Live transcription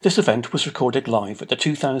This event was recorded live at the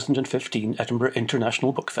 2015 Edinburgh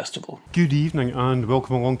International Book Festival. Good evening and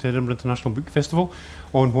welcome along to Edinburgh International Book Festival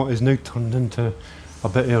on what is now turned into a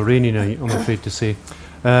bit of a rainy night, I'm afraid to say.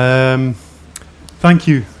 Thank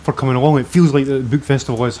you for coming along. It feels like the book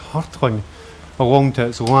festival is hurtling along to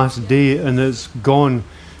its last day and it's gone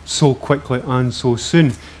so quickly and so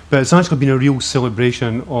soon. But it's actually been a real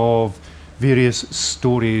celebration of various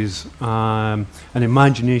stories and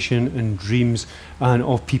imagination and dreams and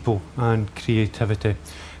of people and creativity.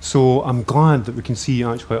 So I'm glad that we can see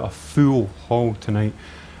actually a full hall tonight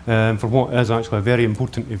for what is actually a very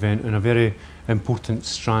important event and a very important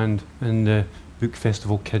strand in the Book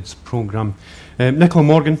Festival Kids programme. Nicola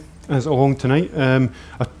Morgan is along tonight,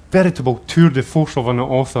 a veritable tour de force of an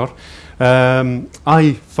author.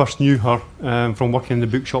 I first knew her from working in the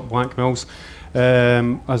bookshop Blackwell's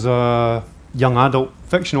as a young adult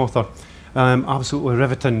fiction author. Absolutely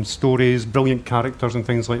riveting stories, brilliant characters and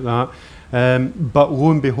things like that. But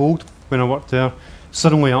lo and behold, when I worked there,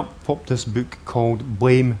 suddenly up popped this book called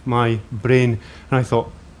Blame My Brain. And I thought,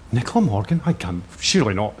 Nicola Morgan? I can't,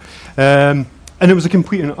 surely not. And it was a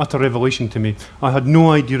complete and utter revelation to me. I had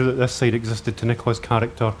no idea that this side existed to Nicola's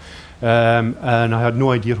character, and I had no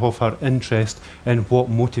idea of her interest in what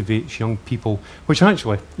motivates young people, which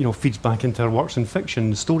actually, feeds back into her works in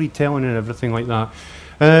fiction, storytelling and everything like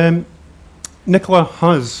that. Nicola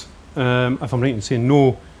has, if I'm right in saying,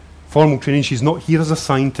 no formal training. She's not here as a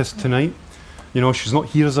scientist tonight. She's not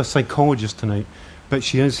here as a psychologist tonight, but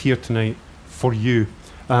she is here tonight for you.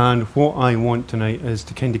 And what I want tonight is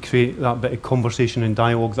to kind of create that bit of conversation and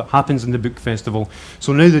dialogue that happens in the book festival.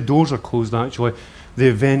 So now the doors are closed, actually, the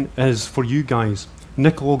event is for you guys.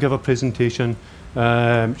 Nicola will give a presentation.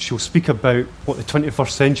 She'll speak about what the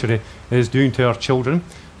 21st century is doing to our children.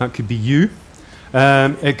 That could be you.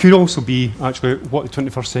 It could also be, actually, what the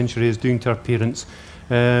 21st century is doing to our parents.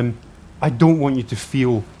 I don't want you to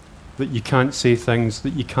feel that you can't say things,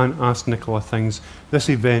 that you can't ask Nicola things. This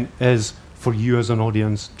event is for you as an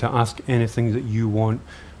audience to ask anything that you want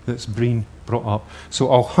that's been brought up.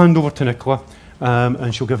 So I'll hand over to Nicola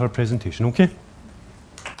and she'll give her presentation, okay?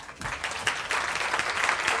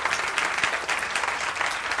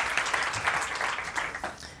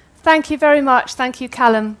 Thank you very much. Thank you,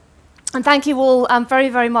 Callum. And thank you all very,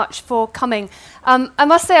 very much for coming. I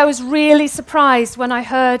must say I was really surprised when I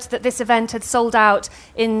heard that this event had sold out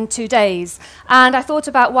in 2 days. And I thought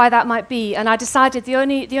about why that might be. And I decided the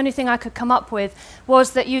only thing I could come up with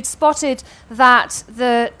was that you'd spotted that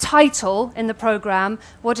the title in the programme,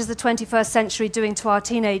 What is the 21st Century Doing to Our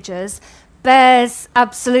Teenagers?, bears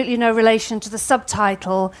absolutely no relation to the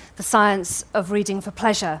subtitle, The Science of Reading for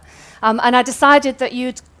Pleasure. And I decided that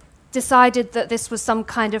you'd decided that this was some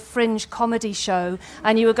kind of fringe comedy show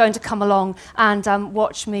and you were going to come along and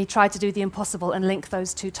watch me try to do the impossible and link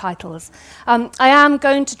those two titles. I am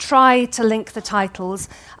going to try to link the titles.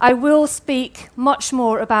 I will speak much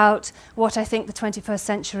more about what I think the 21st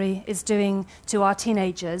century is doing to our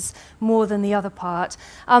teenagers, more than the other part.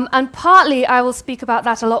 And partly I will speak about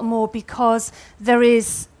that a lot more because there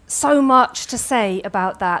is so much to say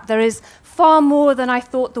about that. There is far more than I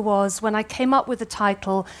thought there was when I came up with the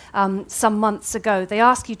title some months ago. They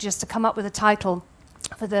ask you just to come up with a title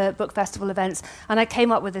for the book festival events, and I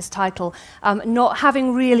came up with this title, not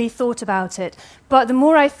having really thought about it. But the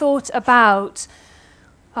more I thought about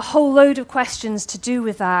a whole load of questions to do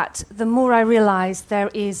with that, the more I realized there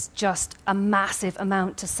is just a massive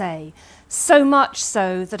amount to say. So much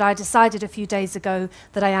so that I decided a few days ago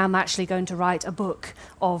that I am actually going to write a book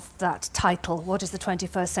of that title, What is the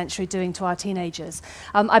 21st Century Doing to Our Teenagers?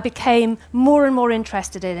 I became more and more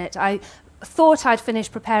interested in it. I thought I'd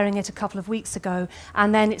finished preparing it a couple of weeks ago,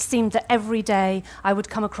 and then it seemed that every day I would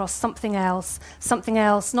come across something else,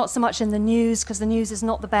 not so much in the news, because the news is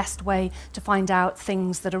not the best way to find out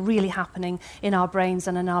things that are really happening in our brains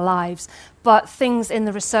and in our lives, but things in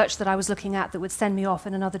the research that I was looking at that would send me off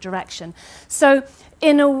in another direction. So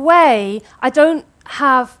in a way, I don't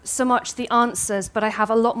have so much the answers, but I have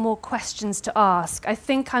a lot more questions to ask. I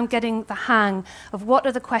think I'm getting the hang of what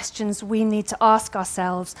are the questions we need to ask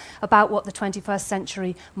ourselves about what the 21st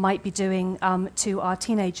century might be doing to our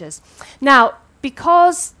teenagers. Now,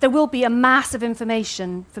 because there will be a mass of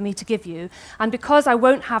information for me to give you, and because I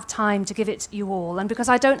won't have time to give it to you all, and because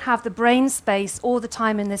I don't have the brain space or the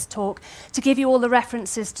time in this talk to give you all the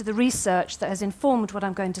references to the research that has informed what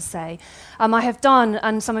I'm going to say, I have done,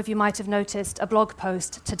 and some of you might have noticed, a blog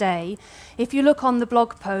post today. If you look on the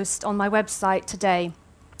blog post on my website today,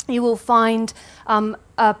 you will find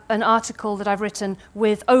an article that I've written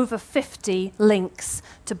with over 50 links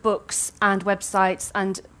to books and websites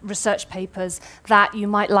and research papers that you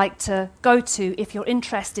might like to go to if you're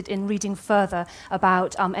interested in reading further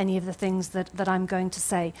about any of the things that I'm going to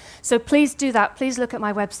say. So please do that. Please look at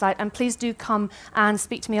my website, and please do come and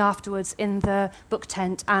speak to me afterwards in the book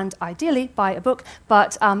tent, and ideally buy a book.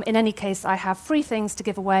 But in any case, I have free things to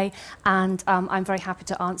give away, and I'm very happy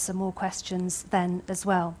to answer more questions then as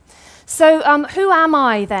well. So who am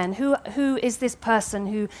I then? Who is this person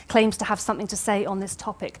who claims to have something to say on this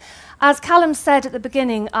topic? As Callum said at the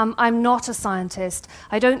beginning, I'm not a scientist.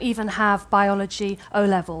 I don't even have biology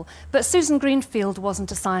O-level. But Susan Greenfield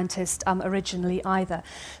wasn't a scientist originally either.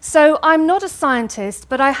 So I'm not a scientist,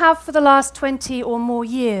 but I have for the last 20 or more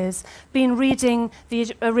years been reading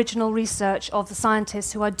the original research of the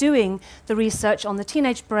scientists who are doing the research on the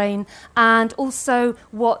teenage brain, and also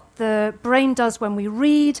what the brain does when we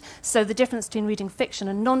read, so the difference between reading fiction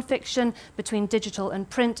and non-fiction, between digital and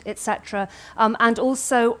print, etc., and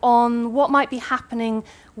also on what might be happening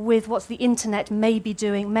with what the internet may be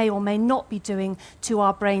doing, may or may not be doing to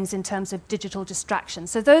our brains in terms of digital distraction.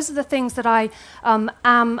 So those are the things that I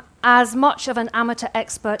am as much of an amateur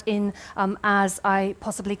expert in as I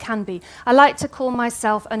possibly can be. I like to call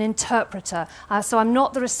myself an interpreter. So I'm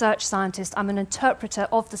not the research scientist, I'm an interpreter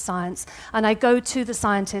of the science, and I go to the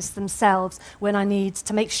scientists themselves when I need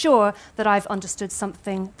to make sure that I've understood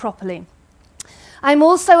something properly. I'm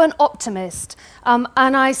also an optimist, and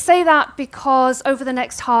I say that because over the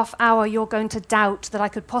next half hour you're going to doubt that I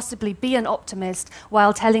could possibly be an optimist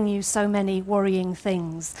while telling you so many worrying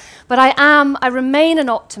things. But I remain an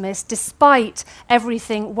optimist despite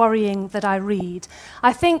everything worrying that I read.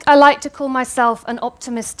 I think I like to call myself an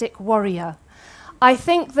optimistic warrior. I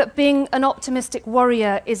think that being an optimistic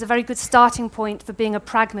warrior is a very good starting point for being a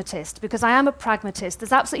pragmatist, because I am a pragmatist.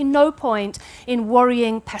 There's absolutely no point in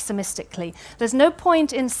worrying pessimistically. There's no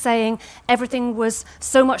point in saying everything was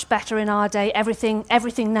so much better in our day, everything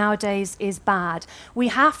nowadays is bad. We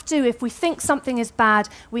have to, if we think something is bad,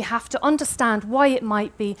 we have to understand why it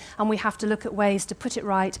might be, and we have to look at ways to put it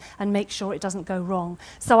right and make sure it doesn't go wrong.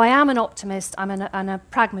 So I am an optimist, I'm a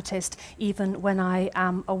pragmatist, even when I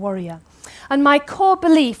am a warrior. And my core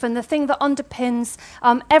belief, and the thing that underpins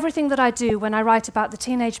everything that I do when I write about the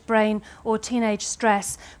teenage brain or teenage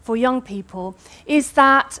stress for young people, is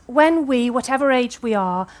that when we, whatever age we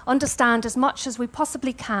are, understand as much as we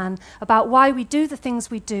possibly can about why we do the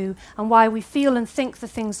things we do and why we feel and think the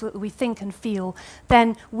things that we think and feel,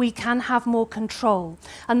 then we can have more control.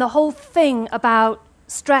 And the whole thing about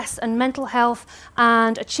stress and mental health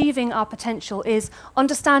and achieving our potential is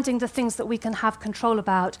understanding the things that we can have control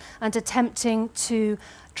about and attempting to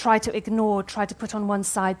try to ignore, try to put on one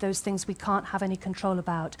side those things we can't have any control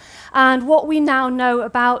about. And what we now know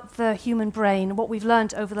about the human brain, what we've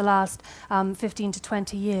learned over the last 15 to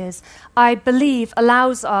 20 years, I believe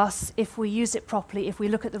allows us, if we use it properly, if we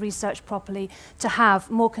look at the research properly, to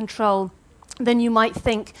have more control than you might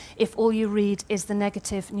think if all you read is the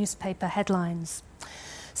negative newspaper headlines.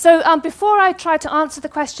 So before I try to answer the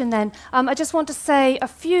question then, I just want to say a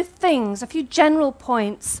few things, a few general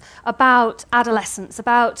points about adolescents,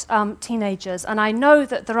 about teenagers. And I know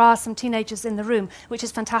that there are some teenagers in the room, which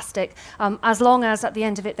is fantastic, as long as at the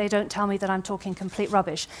end of it they don't tell me that I'm talking complete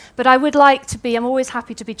rubbish. But I would like to be, I'm always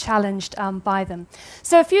happy to be challenged by them.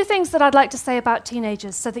 So a few things that I'd like to say about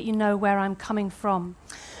teenagers so that you know where I'm coming from.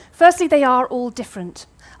 Firstly, they are all different.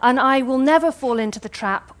 And I will never fall into the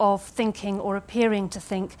trap of thinking or appearing to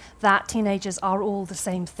think that teenagers are all the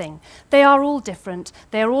same thing. They are all different.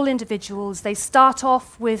 They are all individuals. They start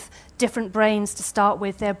off with different brains to start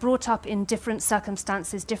with. They're brought up in different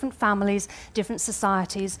circumstances, different families, different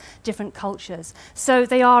societies, different cultures. So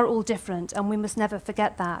they are all different, and we must never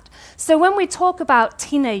forget that. So when we talk about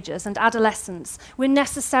teenagers and adolescents, we're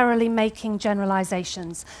necessarily making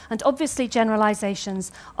generalizations. And obviously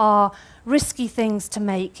generalizations are risky things to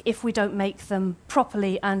make if we don't make them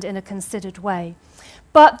properly and in a considered way.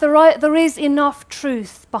 But there is enough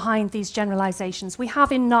truth behind these generalizations. We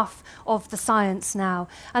have enough of the science now,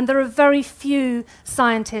 and there are very few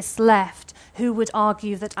scientists left who would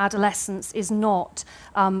argue that adolescence is not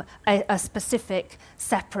a specific,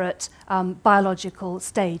 separate biological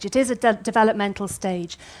stage. It is a developmental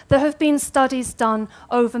stage. There have been studies done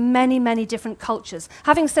over many, many different cultures.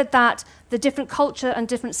 Having said that, the different culture and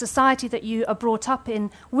different society that you are brought up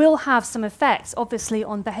in will have some effects, obviously,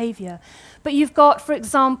 on behavior. But you've got, for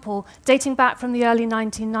example, dating back from the early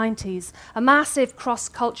 1990s, a massive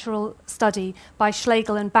cross-cultural study by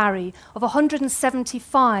Schlegel and Barry of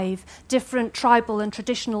 175 different tribal and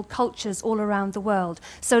traditional cultures all around the world.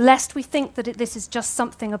 So lest we think that this is just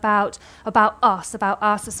something about us, about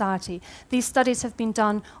our society, these studies have been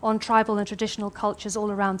done on tribal and traditional cultures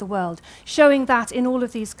all around the world, showing that in all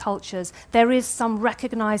of these cultures there is some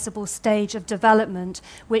recognizable stage of development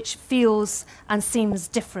which feels and seems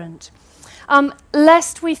different.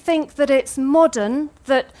 Lest we think that it's modern,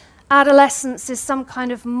 that adolescence is some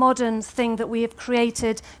kind of modern thing that we have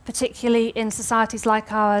created, particularly in societies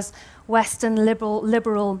like ours, Western,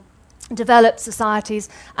 liberal developed societies,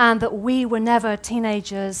 and that we were never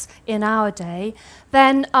teenagers in our day,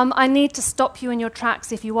 then I need to stop you in your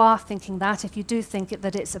tracks if you are thinking that, if you do think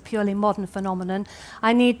that it's a purely modern phenomenon.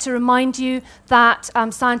 I need to remind you that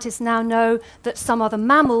scientists now know that some other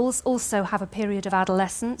mammals also have a period of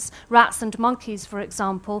adolescence. Rats and monkeys, for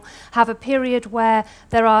example, have a period where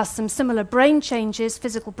there are some similar brain changes,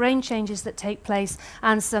 physical brain changes that take place,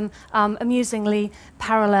 and some amusingly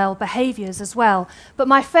parallel behaviors as well. But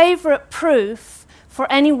my favorite proof for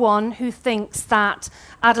anyone who thinks that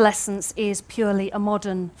adolescence is purely a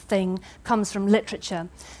modern thing comes from literature.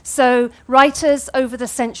 So writers over the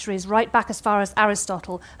centuries, right back as far as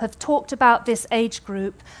Aristotle, have talked about this age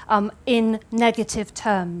group in negative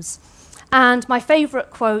terms. And my favourite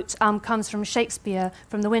quote comes from Shakespeare,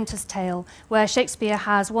 from The Winter's Tale, where Shakespeare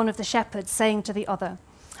has one of the shepherds saying to the other,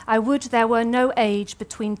 "I would there were no age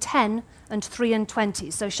between 10 and 3 and 20.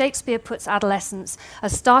 So Shakespeare puts adolescence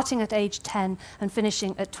as starting at age 10 and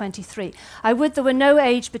finishing at 23. "I would there were no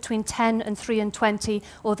age between 10 and 3 and 20,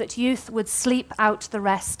 or that youth would sleep out the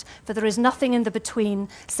rest, for there is nothing in the between,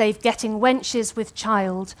 save getting wenches with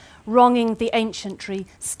child, wronging the ancientry,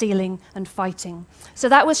 stealing and fighting." So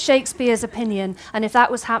that was Shakespeare's opinion, and if that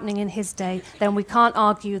was happening in his day, then we can't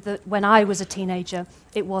argue that when I was a teenager,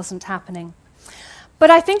 it wasn't happening. But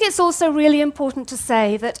I think it's also really important to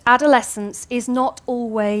say that adolescence is not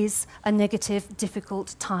always a negative,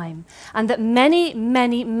 difficult time, and that many,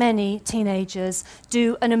 many, many teenagers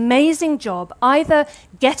do an amazing job either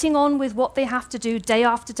getting on with what they have to do day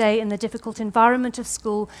after day in the difficult environment of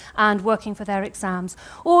school and working for their exams,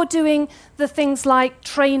 or doing the things like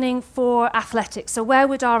training for athletics. So where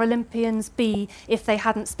would our Olympians be if they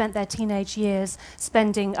hadn't spent their teenage years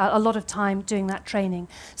spending a lot of time doing that training?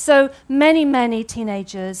 So many, many teenagers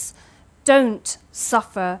don't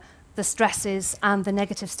suffer the stresses and the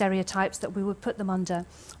negative stereotypes that we would put them under.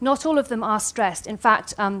 Not all of them are stressed. In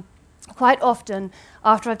fact, quite often,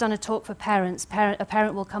 after I've done a talk for parents, a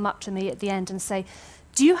parent will come up to me at the end and say,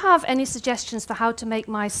 "Do you have any suggestions for how to make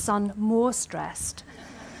my son more stressed?"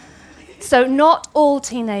 So not all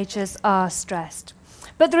teenagers are stressed.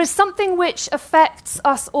 But there is something which affects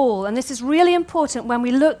us all, and this is really important when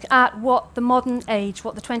we look at what the modern age,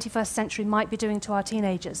 what the 21st century might be doing to our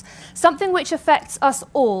teenagers. Something which affects us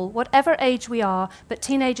all, whatever age we are, but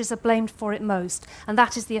teenagers are blamed for it most, and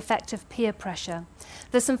that is the effect of peer pressure.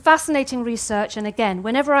 There's some fascinating research, and again,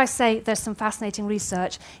 whenever I say there's some fascinating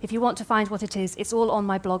research, if you want to find what it is, it's all on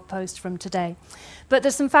my blog post from today. But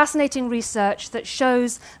there's some fascinating research that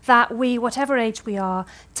shows that we, whatever age we are,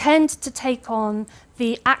 tend to take on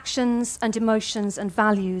the actions and emotions and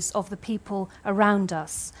values of the people around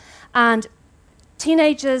us. And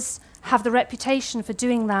teenagers have the reputation for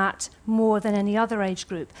doing that more than any other age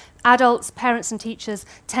group. Adults, parents and teachers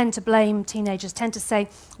tend to blame teenagers, tend to say,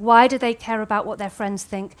 why do they care about what their friends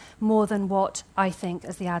think more than what I think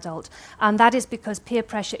as the adult? And that is because peer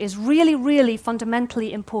pressure is really, really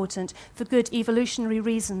fundamentally important for good evolutionary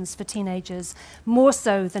reasons for teenagers, more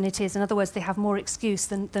so than it is. In other words, they have more excuse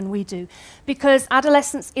than we do. Because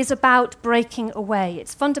adolescence is about breaking away.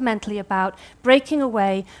 It's fundamentally about breaking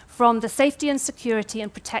away from the safety and security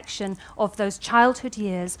and protection of those childhood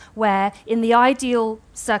years where, in the ideal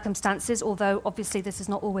circumstances, although obviously this is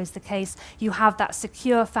not always the case, you have that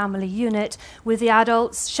secure family unit with the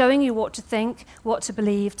adults showing you what to think, what to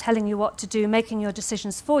believe, telling you what to do, making your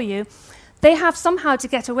decisions for you. They have somehow to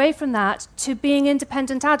get away from that to being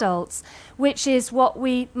independent adults, which is what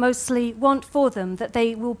we mostly want for them, that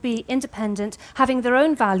they will be independent, having their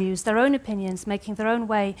own values, their own opinions, making their own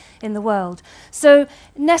way in the world. So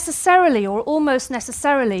necessarily, or almost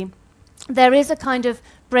necessarily, there is a kind of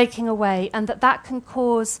breaking away, and that can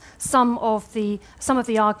cause some of the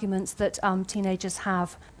arguments that teenagers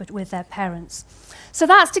have but with their parents. So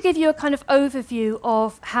that's to give you a kind of overview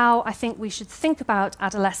of how I think we should think about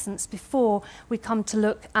adolescence before we come to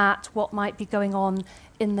look at what might be going on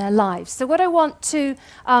in their lives. So what I want to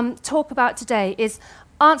talk about today is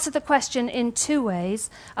answer the question in two ways.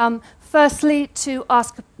 Firstly, to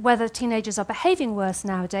ask whether teenagers are behaving worse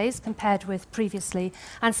nowadays compared with previously,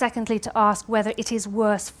 and secondly, to ask whether it is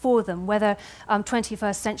worse for them, whether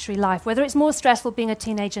 21st century life, whether it's more stressful being a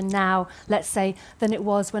teenager now, let's say, than it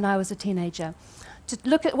was when I was a teenager. To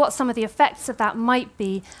look at what some of the effects of that might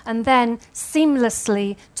be, and then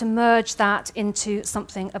seamlessly to merge that into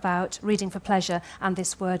something about reading for pleasure and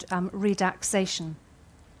this word redaxation.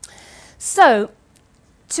 So,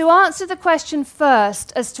 to answer the question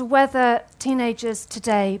first as to whether teenagers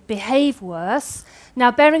today behave worse, now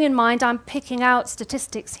bearing in mind I'm picking out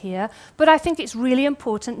statistics here, but I think it's really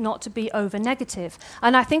important not to be over-negative.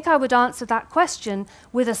 And I think I would answer that question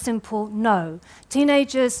with a simple no.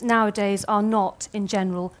 Teenagers nowadays are not, in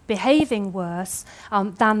general, behaving worse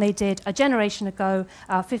than they did a generation ago,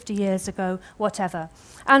 50 years ago, whatever.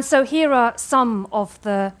 And so here are some of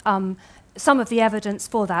the evidence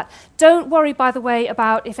for that. Don't worry, by the way,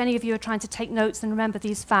 about if any of you are trying to take notes and remember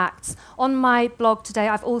these facts. On my blog today,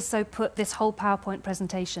 I've also put this whole PowerPoint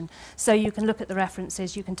presentation, so you can look at the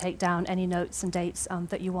references, you can take down any notes and dates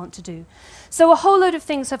that you want to do. So a whole load of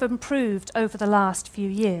things have improved over the last few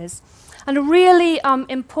years. And a really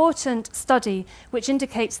important study which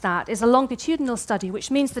indicates that is a longitudinal study,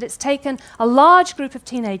 which means that it's taken a large group of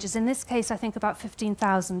teenagers, in this case I think about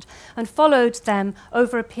 15,000, and followed them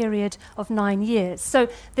over a period of 9 years. So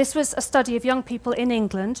this was a study of young people in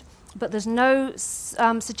England, but there's no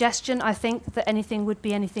suggestion, I think, that anything would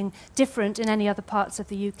be anything different in any other parts of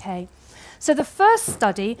the UK. So the first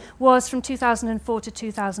study was from 2004 to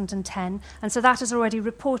 2010, and so that is already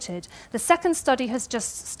reported. The second study has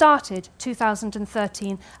just started,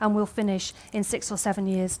 2013, and will finish in 6 or 7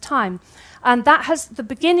 years' time. And the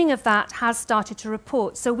beginning of that has started to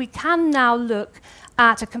report. So we can now look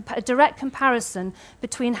at a direct comparison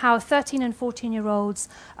between how 13 and 14-year-olds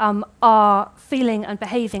are feeling and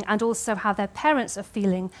behaving, and also how their parents are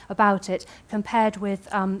feeling about it, compared with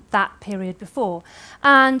that period before.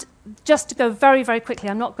 And just to go very, very quickly,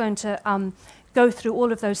 I'm not going to go through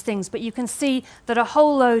all of those things, but you can see that a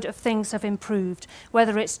whole load of things have improved.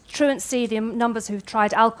 Whether it's truancy, the numbers who've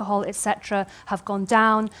tried alcohol, etc., have gone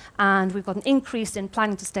down, and we've got an increase in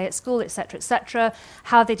planning to stay at school, etc., etc.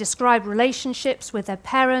 How they describe relationships with their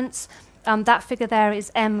parents. That figure there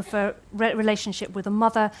is M for relationship with a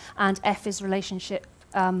mother, and F is relationship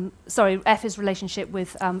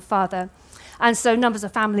with father. And so numbers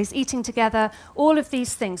of families eating together, all of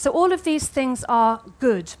these things. So all of these things are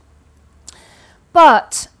good.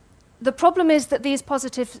 But the problem is that these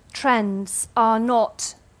positive trends are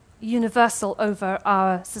not universal over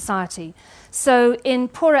our society. So in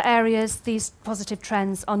poorer areas, these positive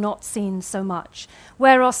trends are not seen so much.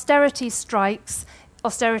 Where austerity strikes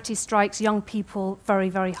young people very,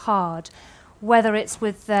 very hard. Whether it's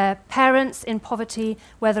with their parents in poverty,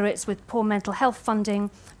 whether it's with poor mental health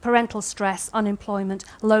funding, parental stress, unemployment,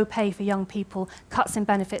 low pay for young people, cuts in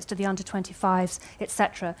benefits to the under-25s,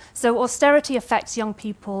 etc. So austerity affects young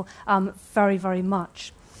people very, very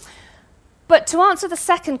much. But to answer the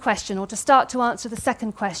second question, or to start to answer the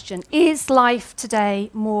second question, is life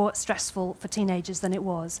today more stressful for teenagers than it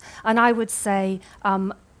was? And I would say,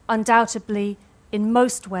 undoubtedly, in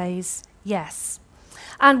most ways, yes.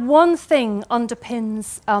 And one thing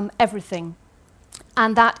underpins everything,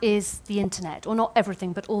 and that is the internet, or not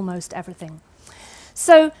everything, but almost everything.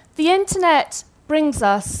 So the internet brings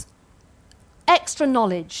us extra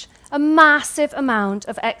knowledge, a massive amount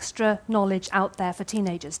of extra knowledge out there for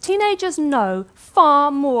teenagers. Teenagers know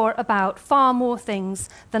far more about far more things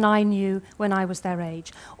than I knew when I was their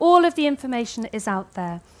age. All of the information is out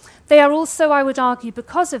there. They are also, I would argue,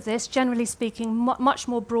 because of this, generally speaking, much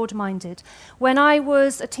more broad-minded. When I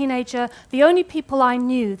was a teenager, the only people I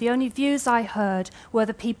knew, the only views I heard, were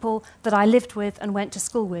the people that I lived with and went to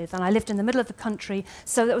school with. And I lived in the middle of the country,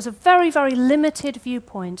 so there was a very, very limited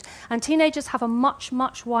viewpoint. And teenagers have a much,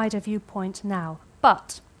 much wider viewpoint now.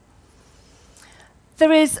 But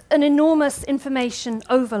there is an enormous information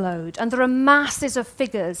overload, and there are masses of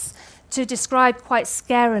figures to describe quite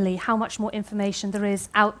scarily how much more information there is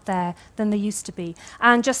out there than there used to be.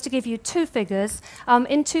 And just to give you two figures,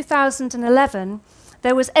 in 2011,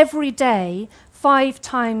 there was every day 5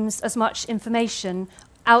 times as much information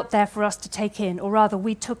out there for us to take in, or rather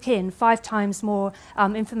we took in 5 times more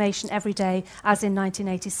information every day as in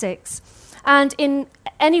 1986. And in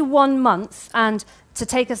any one month, and to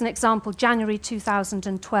take as an example January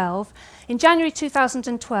 2012, in January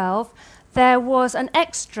 2012, there was an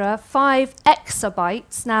extra 5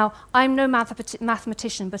 exabytes. Now, I'm no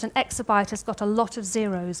mathematician, but an exabyte has got a lot of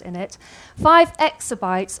zeros in it. 5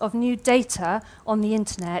 exabytes of new data on the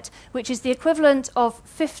internet, which is the equivalent of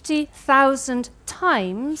 50,000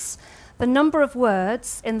 times the number of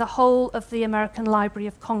words in the whole of the American Library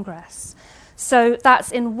of Congress. So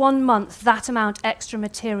that's in 1 month, that amount extra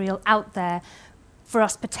material out there for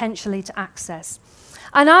us potentially to access.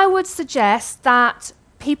 And I would suggest that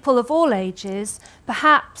people of all ages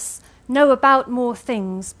perhaps know about more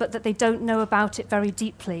things, but that they don't know about it very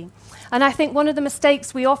deeply. And I think one of the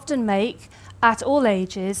mistakes we often make at all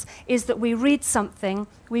ages is that we read something,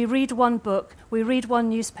 we read one book, we read one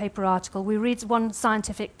newspaper article, we read one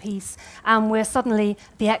scientific piece, and we're suddenly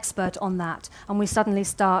the expert on that, and we suddenly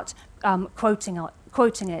start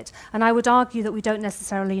quoting it. And I would argue that we don't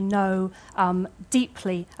necessarily know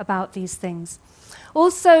deeply about these things.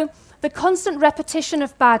 Also, the constant repetition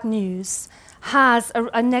of bad news has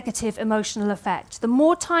a negative emotional effect. The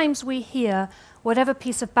more times we hear whatever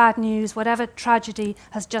piece of bad news, whatever tragedy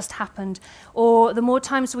has just happened, or the more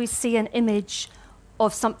times we see an image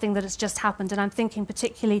of something that has just happened, and I'm thinking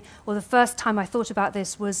particularly, well, the first time I thought about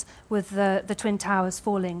this was with the Twin Towers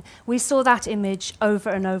falling. We saw that image over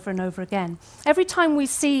and over and over again. Every time we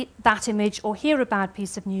see that image or hear a bad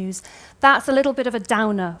piece of news, that's a little bit of a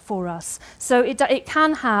downer for us. So it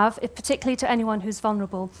can have, particularly to anyone who's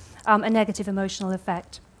vulnerable, a negative emotional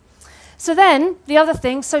effect. So then, the other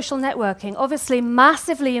thing, social networking, obviously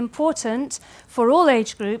massively important for all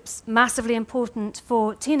age groups, massively important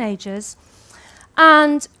for teenagers,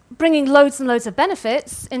 and bringing loads and loads of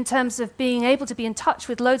benefits in terms of being able to be in touch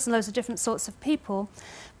with loads and loads of different sorts of people.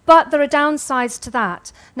 But there are downsides to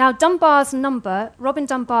that. Now, Dunbar's number, Robin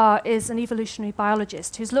Dunbar is an evolutionary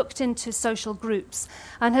biologist who's looked into social groups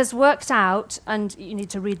and has worked out, and you need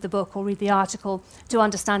to read the book or read the article to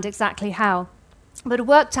understand exactly how, but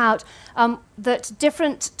worked out that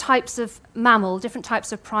different types of mammal, different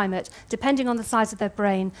types of primate, depending on the size of their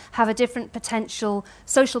brain, have a different potential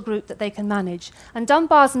social group that they can manage. And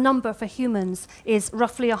Dunbar's number for humans is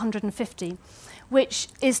roughly 150, which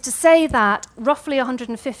is to say that roughly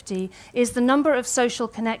 150 is the number of social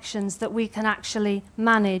connections that we can actually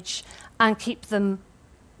manage and keep them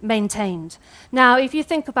maintained. Now, if you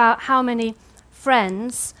think about how many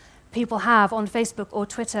friends people have on Facebook or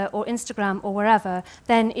Twitter or Instagram or wherever,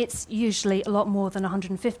 then it's usually a lot more than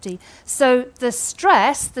 150. So the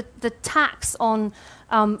stress, the tax on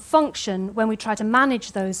function when we try to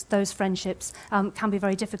manage those friendships can be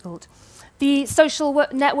very difficult. The social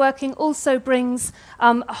networking also brings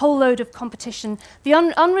a whole load of competition. The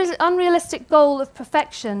unrealistic goal of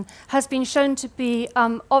perfection has been shown to be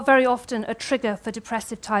very often a trigger for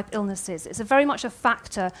depressive type illnesses. It's very much a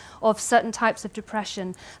factor of certain types of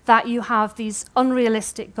depression that you have these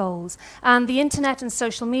unrealistic goals. And the internet and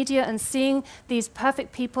social media and seeing these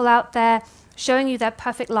perfect people out there showing you their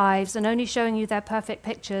perfect lives and only showing you their perfect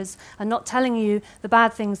pictures and not telling you the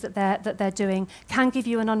bad things that they're doing can give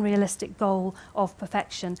you an unrealistic goal of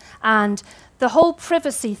perfection. And the whole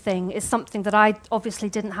privacy thing is something that I obviously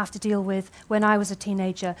didn't have to deal with when I was a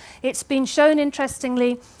teenager. It's been shown,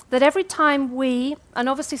 interestingly, that every time we, and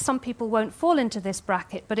obviously some people won't fall into this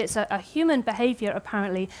bracket, but it's a human behavior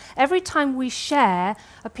apparently, every time we share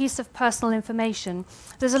a piece of personal information,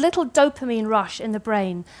 there's a little dopamine rush in the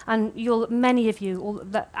brain, and many of you, all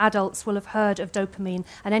the adults, will have heard of dopamine,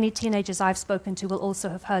 and any teenagers I've spoken to will also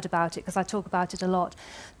have heard about it, because I talk about it a lot.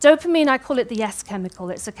 Dopamine, I call it the yes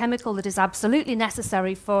chemical. It's a chemical that is absolutely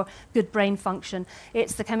necessary for good brain function.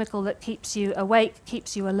 It's the chemical that keeps you awake,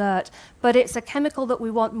 keeps you alert, but it's a chemical that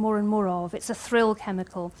we want more and more of. It's a thrill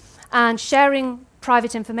chemical. And sharing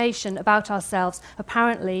private information about ourselves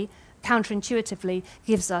apparently, counterintuitively,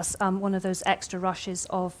 gives us one of those extra rushes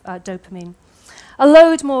of dopamine. A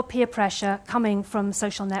load more peer pressure coming from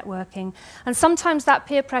social networking. And sometimes that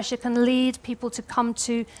peer pressure can lead people to come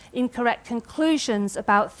to incorrect conclusions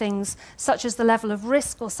about things, such as the level of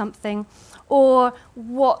risk or something, or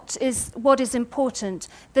what is important.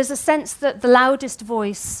 There's a sense that the loudest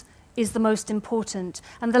voice is the most important,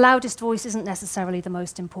 and the loudest voice isn't necessarily the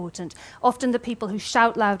most important. Often the people who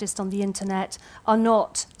shout loudest on the internet are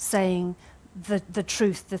not saying the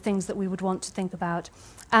truth, the things that we would want to think about.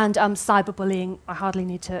 And cyberbullying,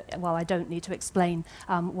 I don't need to explain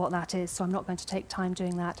what that is, so I'm not going to take time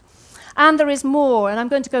doing that. And there is more, and I'm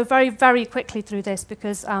going to go very, very quickly through this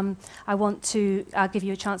because I want to give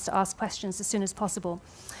you a chance to ask questions as soon as possible.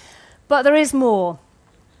 But there is more.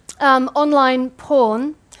 Online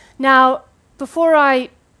porn. Now, before I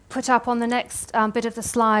put up on the next bit of the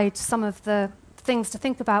slide some of the things to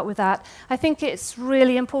think about with that. I think it's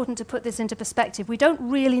really important to put this into perspective. We don't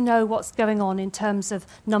really know what's going on in terms of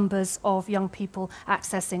numbers of young people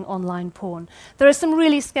accessing online porn. There are some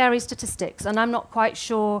really scary statistics, and I'm not quite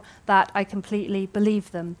sure that I completely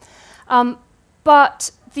believe them.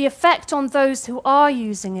 But the effect on those who are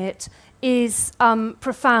using it is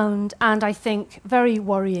profound and I think very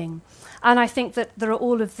worrying. And I think that there are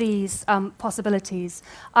all of these possibilities.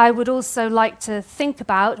 I would also like to think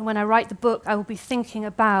about, when I write the book, I will be thinking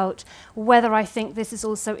about whether I think this is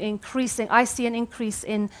also increasing. I see an increase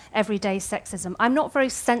in everyday sexism. I'm not very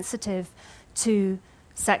sensitive to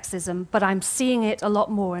sexism, but I'm seeing it a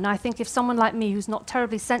lot more. And I think if someone like me, who's not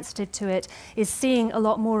terribly sensitive to it, is seeing a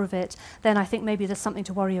lot more of it, then I think maybe there's something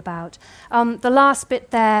to worry about. The last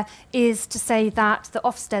bit there is to say that the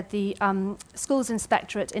Ofsted, the schools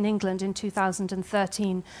inspectorate in England in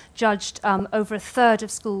 2013, judged over a third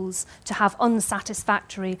of schools to have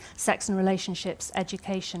unsatisfactory sex and relationships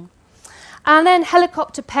education. And then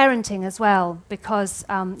helicopter parenting as well, because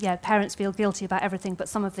parents feel guilty about everything, but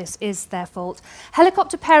some of this is their fault.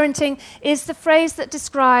 Helicopter parenting is the phrase that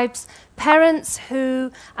describes parents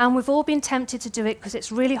who, and we've all been tempted to do it because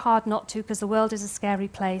it's really hard not to, because the world is a scary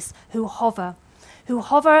place, who hover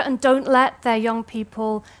and don't let their young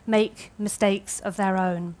people make mistakes of their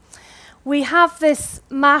own. We have this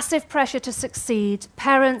massive pressure to succeed.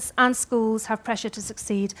 Parents and schools have pressure to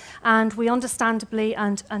succeed, and we understandably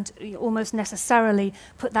and almost necessarily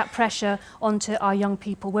put that pressure onto our young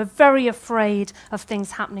people. We're very afraid of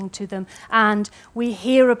things happening to them, and we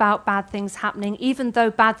hear about bad things happening. Even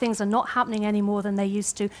though bad things are not happening any more than they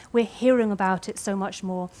used to, we're hearing about it so much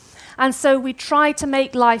more. And so we try to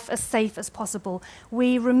make life as safe as possible.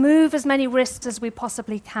 We remove as many risks as we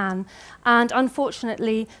possibly can, and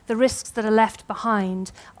unfortunately, the risks that are left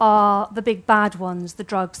behind are the big bad ones, the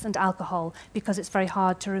drugs and alcohol, because it's very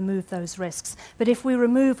hard to remove those risks. But if we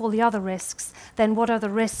remove all the other risks, then what other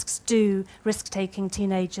risks do risk-taking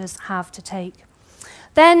teenagers have to take?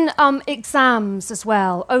 Then exams as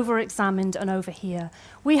well, over-examined and over here.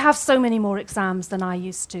 We have so many more exams than I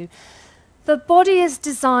used to. The body is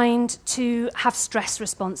designed to have stress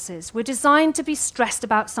responses. We're designed to be stressed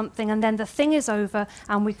about something, and then the thing is over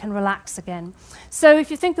and we can relax again. So if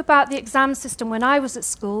you think about the exam system when I was at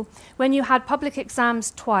school, when you had public exams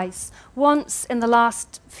twice, once in the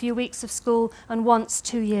last few weeks of school and once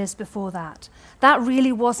 2 years before that, that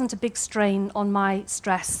really wasn't a big strain on my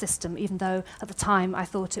stress system, even though at the time I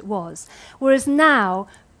thought it was. Whereas now,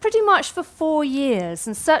 pretty much for 4 years,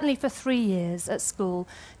 and certainly for 3 years at school,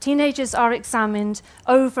 teenagers are examined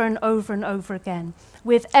over and over and over again,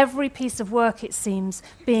 with every piece of work, it seems,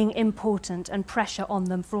 being important and pressure on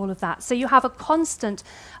them for all of that. So you have a constant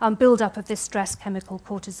build-up of this stress chemical,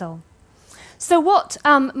 cortisol. So what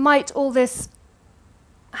might all this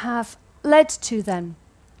have led to then?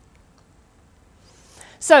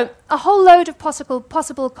 So a whole load of possible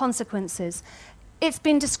consequences. It's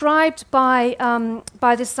been described by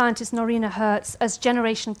this scientist, Norina Hertz, as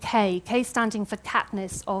Generation K, K standing for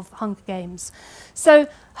Katniss of Hunger Games. So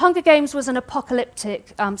Hunger Games was an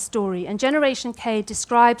apocalyptic story, and Generation K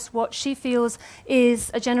describes what she feels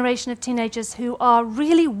is a generation of teenagers who are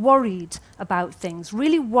really worried about things,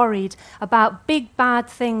 really worried about big, bad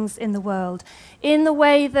things in the world, in the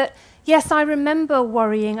way that, yes, I remember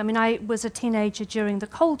worrying. I mean, I was a teenager during the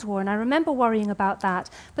Cold War, and I remember worrying about that.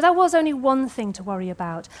 But that was only one thing to worry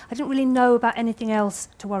about. I didn't really know about anything else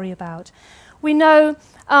to worry about. We know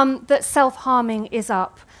that self-harming is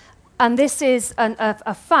up. And this is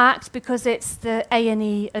a fact because it's the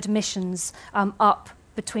A&E admissions up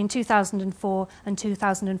between 2004 and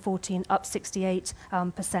 2014, up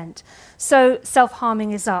 68%. So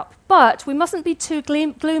self-harming is up. But we mustn't be too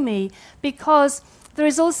gloomy, because there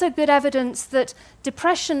is also good evidence that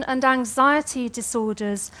depression and anxiety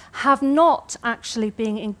disorders have not actually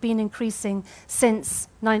been increasing since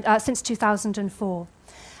 2004.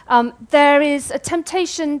 There is a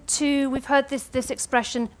temptation to, we've heard this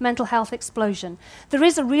expression, mental health explosion. There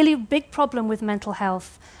is a really big problem with mental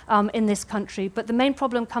health in this country, but the main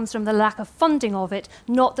problem comes from the lack of funding of it,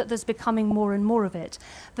 not that there's becoming more and more of it.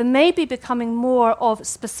 There may be becoming more of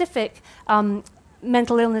specific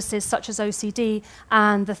mental illnesses such as OCD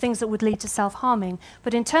and the things that would lead to self-harming.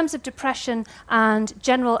 But in terms of depression and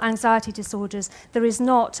general anxiety disorders, there is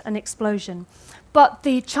not an explosion. But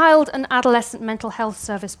the Child and Adolescent Mental Health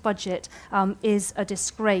Service budget is a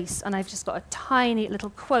disgrace. And I've just got a tiny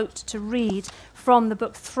little quote to read from the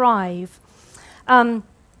book Thrive.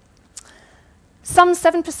 Some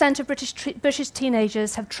 7% of British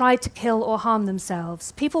teenagers have tried to kill or harm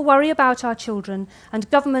themselves. People worry about our children, and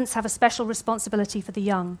governments have a special responsibility for the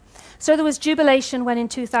young. So there was jubilation when in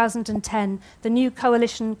 2010 the new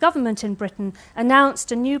coalition government in Britain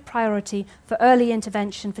announced a new priority for early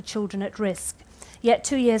intervention for children at risk. Yet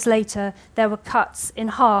 2 years later, there were cuts in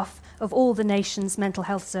half of all the nation's mental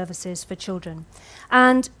health services for children.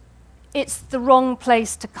 And it's the wrong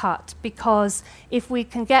place to cut, because if we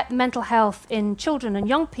can get mental health in children and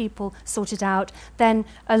young people sorted out, then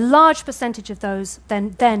a large percentage of those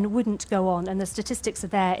then wouldn't go on, and the statistics are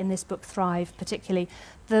there in this book, Thrive, particularly.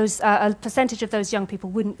 A percentage of those young people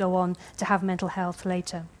wouldn't go on to have mental health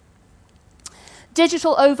later.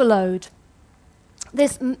 Digital overload.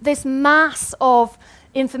 This mass of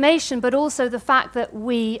information, but also the fact that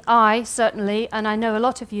I certainly, and I know a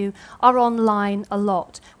lot of you, are online a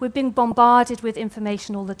lot. We're being bombarded with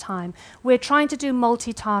information all the time. We're trying to do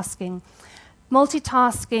multitasking.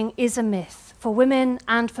 Multitasking is a myth for women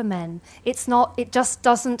and for men. It's not, it just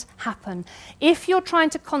doesn't happen. If you're trying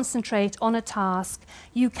to concentrate on a task,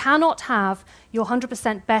 you cannot have your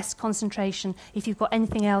 100% best concentration if you've got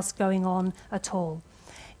anything else going on at all.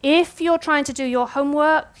 If you're trying to do your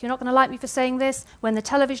homework, you're not going to like me for saying this, when the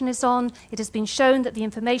television is on, it has been shown that the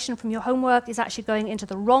information from your homework is actually going into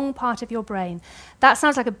the wrong part of your brain. That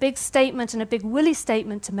sounds like a big statement and a big willy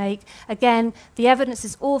statement to make. Again, the evidence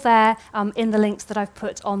is all there in the links that I've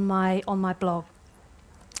put on my blog.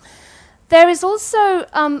 There is also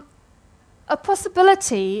a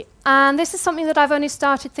possibility, and this is something that I've only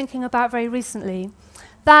started thinking about very recently,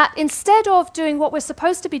 that instead of doing what we're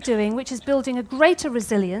supposed to be doing, which is building a greater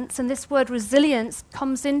resilience, and this word resilience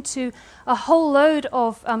comes into a whole load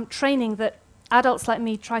of training that adults like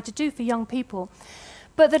me try to do for young people,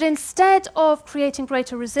 but that instead of creating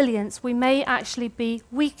greater resilience, we may actually be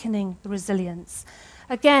weakening the resilience.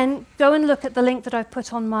 Again, go and look at the link that I've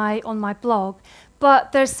put on my blog,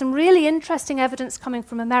 but there's some really interesting evidence coming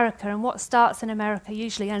from America, and what starts in America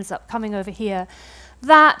usually ends up coming over here,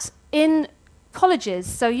 that in colleges,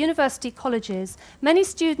 so university colleges, many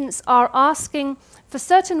students are asking for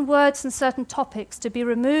certain words and certain topics to be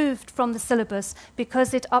removed from the syllabus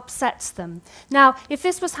because it upsets them. Now, if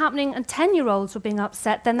this was happening and 10-year-olds were being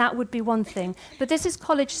upset, then that would be one thing. But this is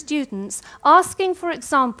college students asking, for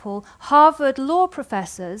example, Harvard law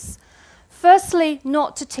professors, firstly,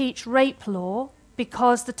 not to teach rape law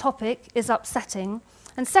because the topic is upsetting,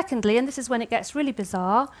 and secondly, and this is when it gets really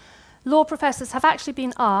bizarre, law professors have actually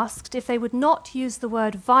been asked if they would not use the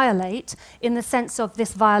word violate in the sense of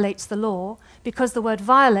this violates the law, because the word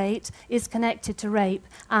violate is connected to rape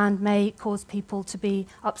and may cause people to be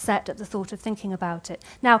upset at the thought of thinking about it.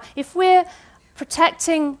 Now, if we're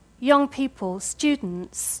protecting young people,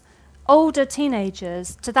 students, older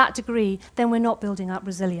teenagers to that degree, then we're not building up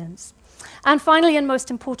resilience. And finally, and most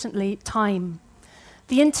importantly, time.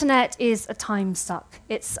 The internet is a time suck.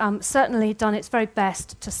 It's certainly done its very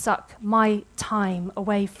best to suck my time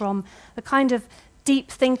away from the kind of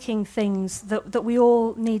deep thinking things that we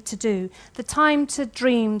all need to do. The time to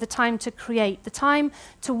dream, the time to create, the time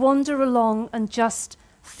to wander along and just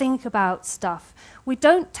think about stuff. We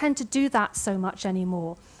don't tend to do that so much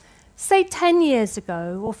anymore. Say 10 years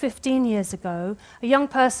ago or 15 years ago, a young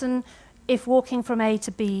person, if walking from A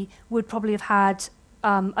to B, would probably have had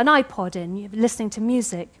an iPod in, listening to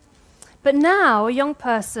music. But now a young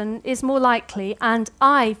person is more likely, and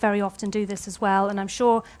I very often do this as well, and I'm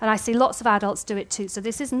sure, and I see lots of adults do it too, so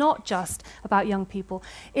this is not just about young people,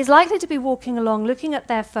 is likely to be walking along, looking at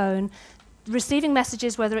their phone, receiving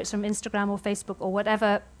messages, whether it's from Instagram or Facebook or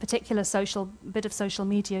whatever particular bit of social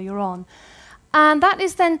media you're on. And that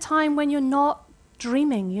is then time when you're not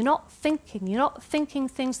dreaming, you're not thinking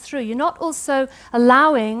things through, you're not also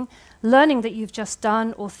allowing learning that you've just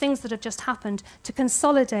done or things that have just happened to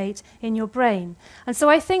consolidate in your brain. And so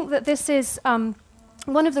I think that this is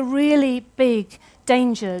one of the really big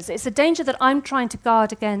dangers. It's a danger that I'm trying to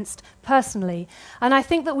guard against personally. And I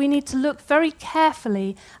think that we need to look very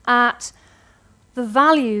carefully at the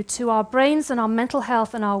value to our brains and our mental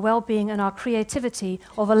health and our well-being and our creativity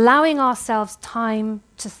of allowing ourselves time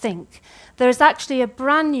to think. There is actually a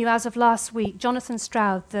brand new, as of last week, Jonathan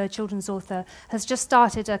Stroud, the children's author, has just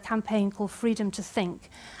started a campaign called Freedom to Think.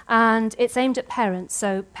 And it's aimed at parents,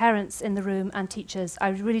 so parents in the room and teachers. I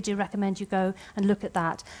really do recommend you go and look at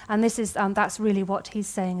that. And this is that's really what he's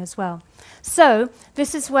saying as well. So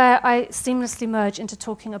this is where I seamlessly merge into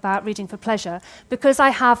talking about reading for pleasure, because I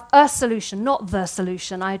have a solution, not the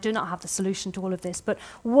solution. I do not have the solution to all of this, but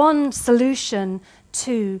one solution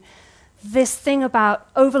to this thing about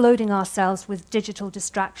overloading ourselves with digital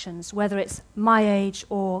distractions, whether it's my age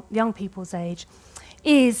or young people's age,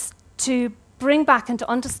 is to bring back and to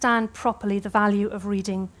understand properly the value of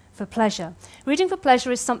reading for pleasure. Reading for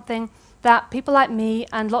pleasure is something that people like me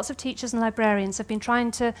and lots of teachers and librarians have been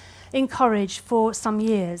trying to encourage for some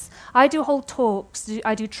years. I do whole talks,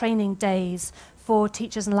 I do training days for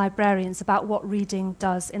teachers and librarians about what reading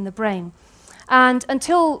does in the brain. And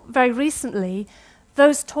until very recently,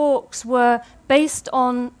 those talks were based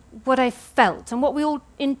on what I felt and what we all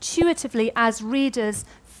intuitively as readers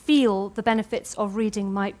feel the benefits of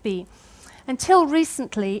reading might be. Until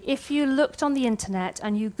recently, if you looked on the internet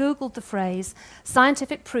and you Googled the phrase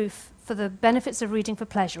scientific proof for the benefits of reading for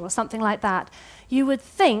pleasure or something like that, you would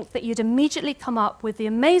think that you'd immediately come up with the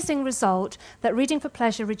amazing result that reading for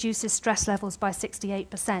pleasure reduces stress levels by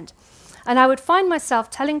 68%. And I would find myself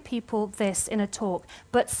telling people this in a talk,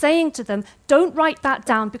 but saying to them, don't write that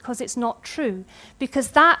down because it's not true. Because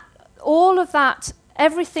that, all of that,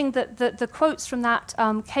 everything that the quotes from that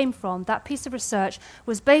came from, that piece of research,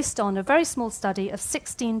 was based on a very small study of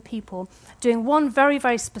 16 people doing one very,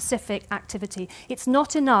 very specific activity. It's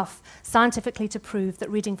not enough scientifically to prove that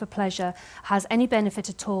reading for pleasure has any benefit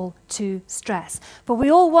at all to stress. But we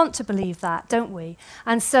all want to believe that, don't we?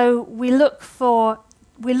 And so we look for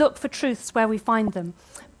truths where we find them.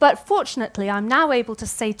 But fortunately, I'm now able to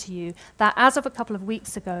say to you that as of a couple of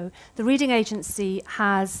weeks ago, the Reading Agency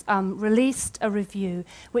has released a review,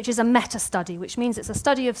 which is a meta-study, which means it's a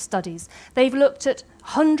study of studies. They've looked at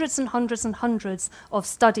hundreds and hundreds and hundreds of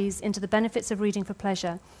studies into the benefits of reading for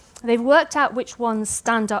pleasure. They've worked out which ones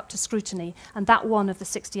stand up to scrutiny, and that one of the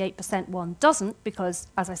 68% one doesn't because,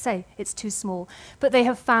 as I say, it's too small. But they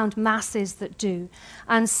have found masses that do.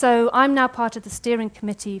 And so I'm now part of the steering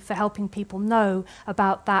committee for helping people know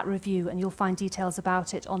about that review, and you'll find details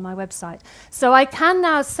about it on my website. So I can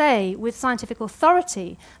now say with scientific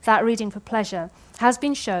authority that reading for pleasure has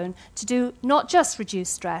been shown to do not just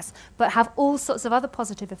reduce stress, but have all sorts of other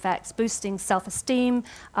positive effects, boosting self-esteem,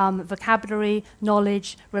 vocabulary,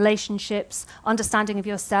 knowledge, relationships, understanding of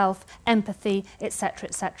yourself, empathy, etc.,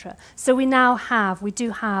 etc. So we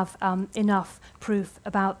do have enough proof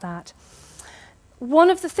about that.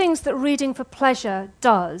 One of the things that reading for pleasure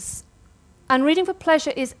does, and reading for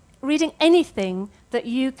pleasure is reading anything that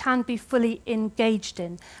you can be fully engaged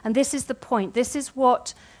in. And this is the point. This is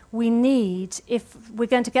what we need, if we're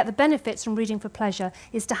going to get the benefits from reading for pleasure,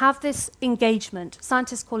 is to have this engagement.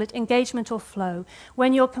 Scientists call it engagement or flow,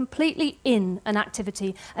 when you're completely in an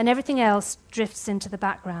activity and everything else drifts into the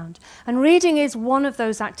background. And reading is one of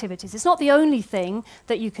those activities. It's not the only thing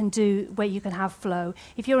that you can do where you can have flow.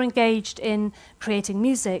 If you're engaged in creating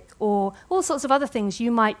music or all sorts of other things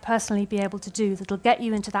you might personally be able to do that'll get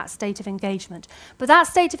you into that state of engagement. But that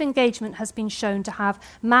state of engagement has been shown to have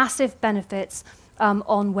massive benefits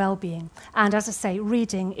on well-being. And as I say,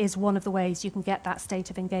 reading is one of the ways you can get that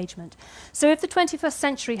state of engagement. So if the 21st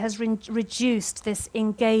century has reduced this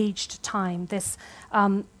engaged time, this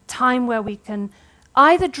time where we can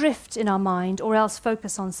either drift in our mind or else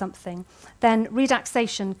focus on something, then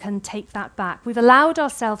relaxation can take that back. We've allowed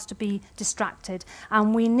ourselves to be distracted,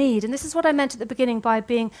 and we need, and this is what I meant at the beginning by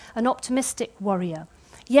being an optimistic warrior.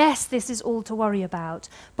 Yes, this is all to worry about,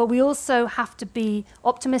 but we also have to be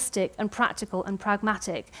optimistic and practical and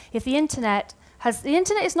pragmatic. If the internet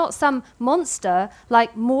is not some monster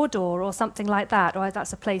like Mordor or something like that, or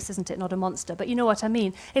that's a place, isn't it, not a monster, but you know what I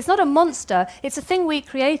mean. It's not a monster, it's a thing we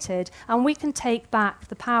created, and we can take back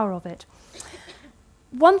the power of it.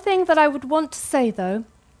 One thing that I would want to say, though,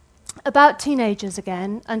 about teenagers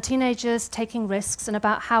again, and teenagers taking risks, and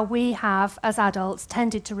about how we have, as adults,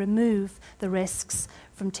 tended to remove the risks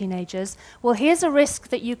from teenagers. Well, here's a risk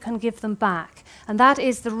that you can give them back, and that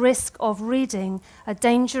is the risk of reading a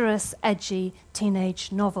dangerous, edgy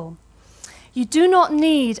teenage novel. You do not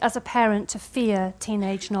need, as a parent, to fear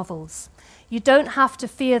teenage novels. You don't have to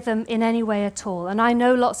fear them in any way at all. And I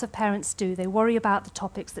know lots of parents do. They worry about the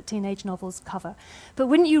topics that teenage novels cover. But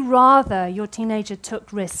wouldn't you rather your teenager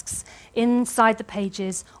took risks inside the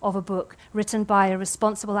pages of a book written by a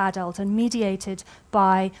responsible adult and mediated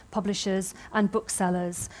by publishers and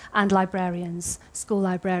booksellers and librarians, school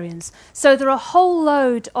librarians? So there are a whole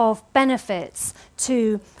load of benefits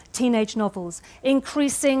to teenage novels,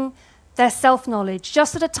 increasing their self-knowledge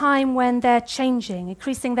just at a time when they're changing,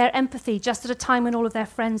 increasing their empathy just at a time when all of their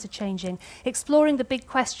friends are changing, exploring the big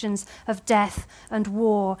questions of death and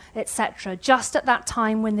war, etc., just at that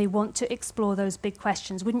time when they want to explore those big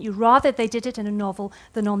questions. Wouldn't you rather they did it in a novel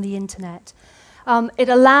than on the internet? It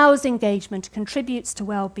allows engagement, contributes to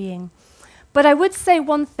well-being. But I would say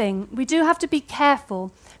one thing, we do have to be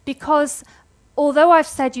careful, because although I've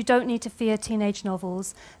said you don't need to fear teenage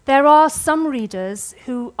novels, there are some readers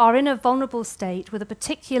who are in a vulnerable state with a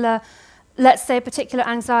particular let's say a particular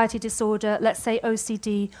anxiety disorder, let's say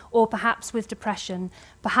OCD, or perhaps with depression,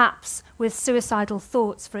 perhaps with suicidal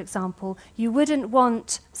thoughts, for example, you wouldn't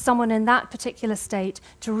want someone in that particular state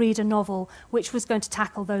to read a novel which was going to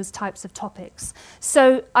tackle those types of topics.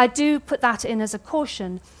 So I do put that in as a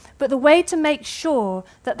caution. But the way to make sure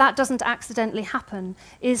that that doesn't accidentally happen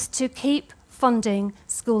is to keep funding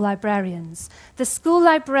school librarians. The school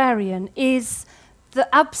librarian is the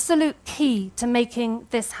absolute key to making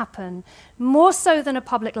this happen, more so than a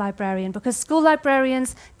public librarian, because school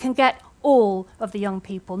librarians can get all of the young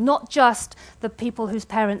people, not just the people whose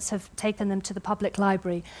parents have taken them to the public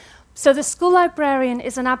library. So the school librarian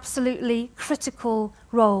is an absolutely critical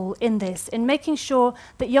role in this, in making sure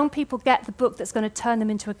that young people get the book that's going to turn them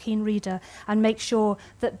into a keen reader and make sure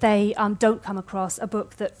that they don't come across a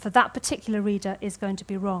book that for that particular reader is going to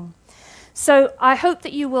be wrong. So I hope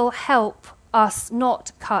that you will help us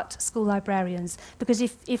not cut school librarians, because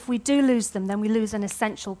if we do lose them, then we lose an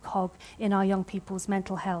essential cog in our young people's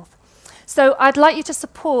mental health. So I'd like you to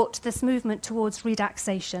support this movement towards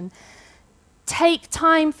redaxation. Take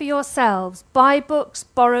time for yourselves. Buy books,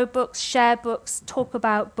 borrow books, share books, talk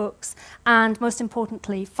about books, and most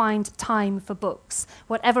importantly, find time for books.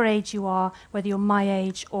 Whatever age you are, whether you're my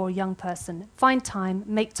age or a young person, find time,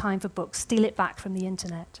 make time for books, steal it back from the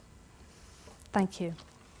internet. Thank you.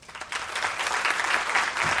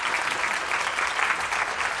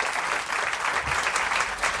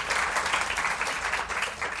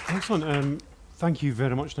 Excellent. Thank you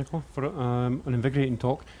very much, Nicola, for an invigorating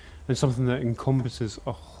talk and something that encompasses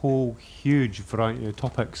a whole huge variety of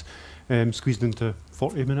topics, squeezed into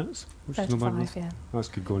 40 minutes, which is no bad. 35, yeah. That's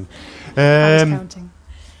good going. I was counting.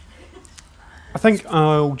 I think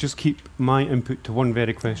I'll just keep my input to one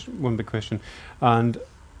big question. And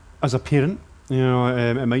as a parent,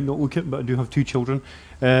 it might not look it, but I do have 2 children.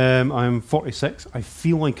 I'm 46. I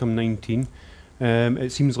feel like I'm 19.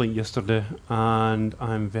 It seems like yesterday, and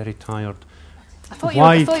I'm very tired. I thought you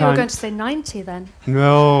were going to say 90 then.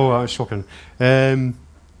 No, that's shocking. Why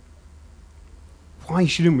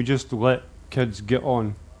shouldn't we just let kids get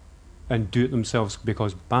on and do it themselves?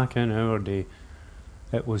 Because back in our day,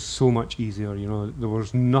 it was so much easier. There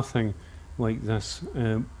was nothing like this.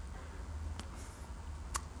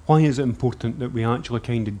 Why is it important that we actually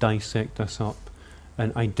kind of dissect this up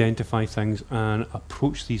and identify things and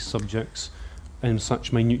approach these subjects in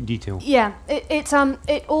such minute detail? Yeah, it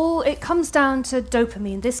comes down to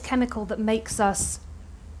dopamine, this chemical that makes us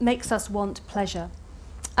want pleasure.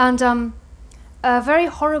 And a very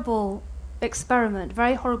horrible experiment,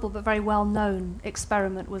 very horrible but very well known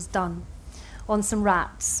experiment was done on some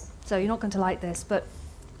rats. So you're not going to like this, but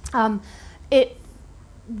it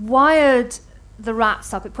wired the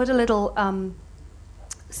rats up. It put a little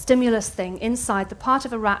stimulus thing inside the part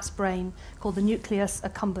of a rat's brain called the nucleus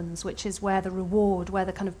accumbens, which is where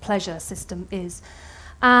the kind of pleasure system is.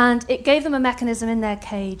 And it gave them a mechanism in their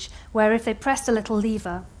cage where if they pressed a little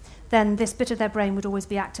lever, then this bit of their brain would always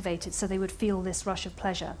be activated, so they would feel this rush of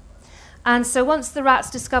pleasure. And so once the rats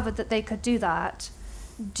discovered that they could do that,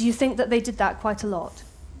 do you think that they did that quite a lot?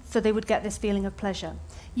 So they would get this feeling of pleasure.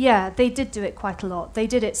 Yeah, they did do it quite a lot. They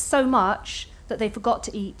did it so much that they forgot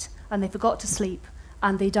to eat and they forgot to sleep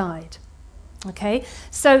and they died. Okay?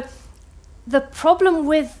 So the problem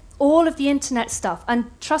with all of the internet stuff, and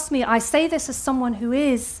trust me, I say this as someone who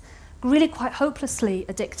is really quite hopelessly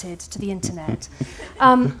addicted to the internet.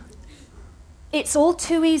 It's all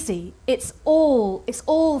too easy. It's all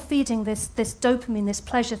feeding this dopamine, this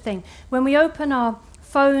pleasure thing. When we open our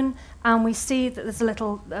phone and we see that there's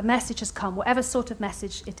a message has come, whatever sort of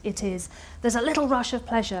message it is, there's a little rush of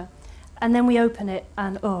pleasure. And then we open it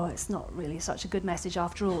and, it's not really such a good message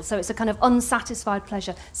after all. So it's a kind of unsatisfied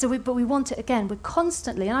pleasure. But we want it again. We're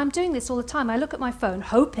constantly, and I'm doing this all the time, I look at my phone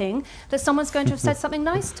hoping that someone's going to have said something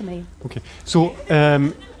nice to me. Okay. So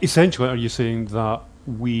essentially, are you saying that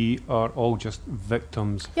we are all just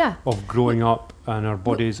victims of growing up and our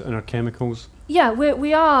bodies and our chemicals? Yeah,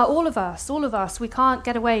 we are, all of us. We can't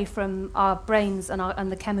get away from our brains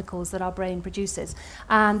and the chemicals that our brain produces.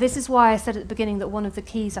 And this is why I said at the beginning that one of the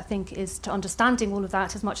keys, I think, is to understanding all of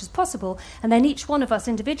that as much as possible. And then each one of us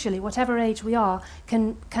individually, whatever age we are,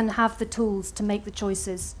 can have the tools to make the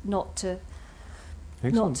choices not to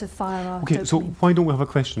fire our Okay, dopamine. so why don't we have a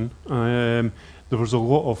question? There was a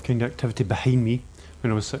lot of kind of activity behind me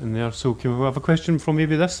when I was sitting there. So can we have a question from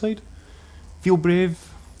maybe this side? Feel brave.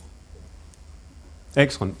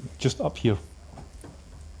 Excellent. Just up here.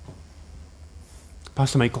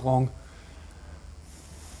 Pass the mic along.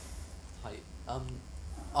 Hi.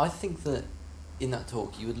 I think that in that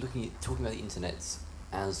talk you were talking about the internet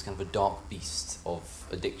as kind of a dark beast of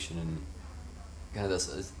addiction kind of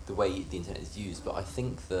as the way the internet is used, but I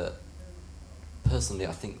think that personally,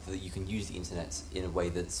 I think that you can use the internet in a way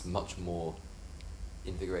that's much more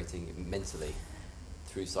invigorating mentally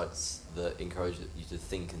through sites that encourage you to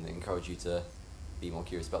think and encourage you to be more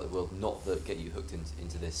curious about the world, not that get you hooked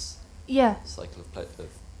into this cycle of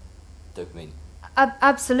dopamine.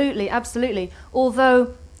 Absolutely, absolutely.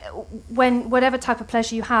 Although, whatever type of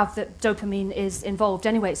pleasure you have, that dopamine is involved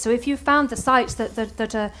anyway. So if you found the sites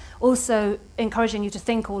that are also encouraging you to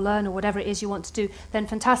think or learn or whatever it is you want to do, then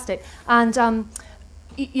fantastic. And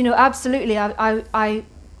absolutely, I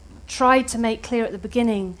tried to make clear at the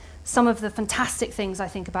beginning some of the fantastic things I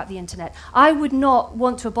think about the internet. I would not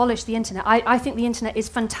want to abolish the internet. I think the internet is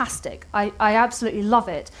fantastic. I absolutely love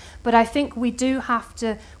it. But I think we have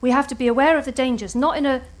to be aware of the dangers, not in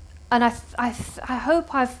a, and I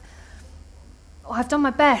hope I've done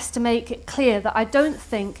my best to make it clear that I don't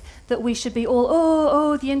think that we should be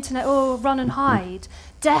all, the internet, run and hide.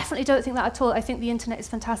 Definitely don't think that at all. I think the internet is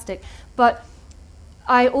fantastic. But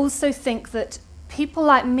I also think that people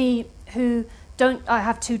like me who I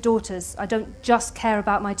have 2 daughters. I don't just care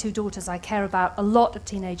about my 2 daughters. I care about a lot of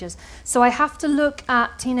teenagers. So I have to look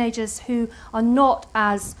at teenagers who are not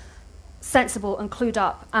as sensible and clued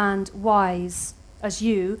up and wise as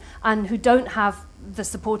you, and who don't have the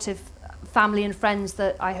supportive family and friends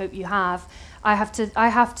that I hope you have. I have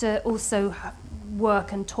to also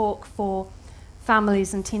work and talk for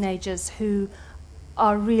families and teenagers who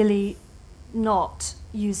are really not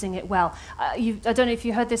using it well. I don't know if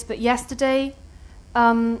you heard this, but yesterday,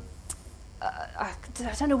 I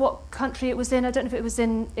don't know what country it was in. I don't know if it was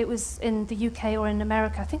in the UK or in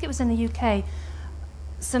America. I think it was in the UK.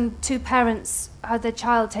 Some 2 parents had their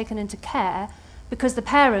child taken into care because the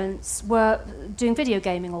parents were doing video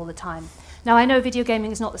gaming all the time. Now, I know video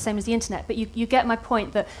gaming is not the same as the internet, but you get my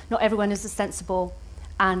point that not everyone is as sensible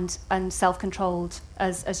and self-controlled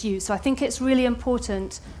as you. So I think it's really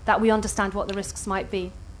important that we understand what the risks might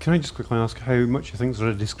be. Can I just quickly ask how much you think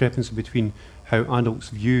there's a discrepancy between how adults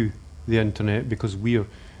view the internet, because we're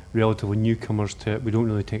relatively newcomers to it, we don't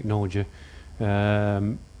know the technology,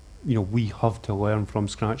 we have to learn from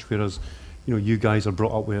scratch, whereas you guys are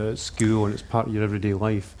brought up with it at school and it's part of your everyday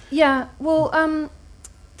life. Yeah, well,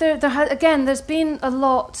 there's been a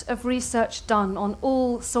lot of research done on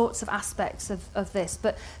all sorts of aspects of this,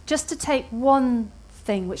 but just to take one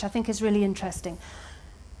thing which I think is really interesting.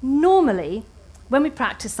 Normally, when we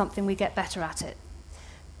practice something, we get better at it.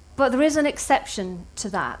 But there is an exception to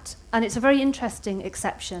that, and it's a very interesting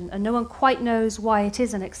exception, and no one quite knows why it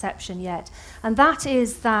is an exception yet. And that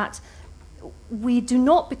is that we do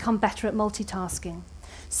not become better at multitasking.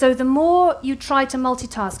 So the more you try to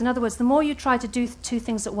multitask, in other words, the more you try to do 2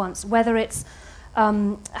 things at once, whether it's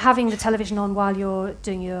having the television on while you're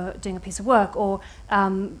doing a piece of work, or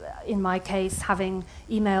in my case, having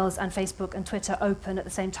emails and Facebook and Twitter open at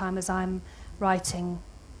the same time as I'm writing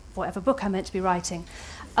whatever book I'm meant to be writing.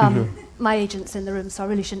 My agent's in the room, so I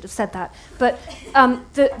really shouldn't have said that. But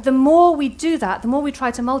the more we do that, the more we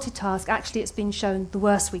try to multitask, actually it's been shown the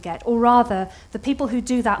worse we get. Or rather, the people who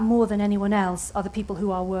do that more than anyone else are the people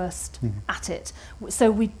who are worst at it.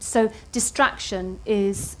 So distraction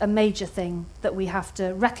is a major thing that we have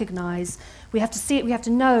to recognize. We have to see it, we have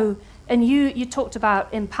to know. And you talked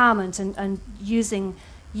about empowerment and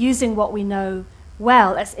using what we know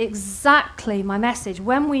well. That's exactly my message.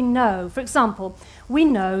 When we know, for example, we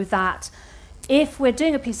know that if we're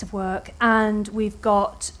doing a piece of work and we've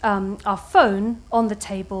got our phone on the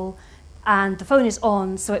table and the phone is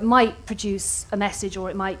on, so it might produce a message,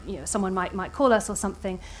 or it might, someone might call us or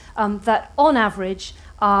something, that on average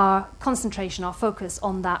our concentration, our focus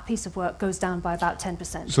on that piece of work goes down by about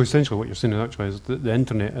 10%. So essentially what you're saying actually is that the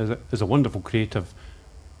internet is a wonderful creative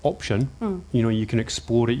option. You can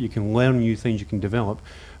explore it, you can learn new things, you can develop,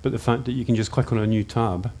 but the fact that you can just click on a new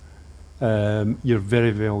tab, you're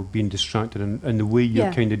very well being distracted, and the way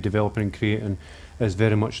you're kind of developing and creating is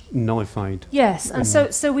very much nullified. Yes, and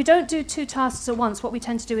so we don't do 2 tasks at once. What we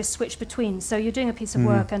tend to do is switch between. So you're doing a piece of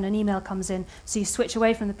work and an email comes in, so you switch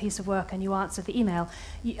away from the piece of work and you answer the email.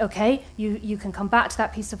 You can come back to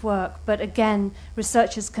that piece of work, but again,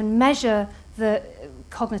 researchers can measure the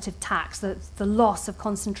cognitive tax, the loss of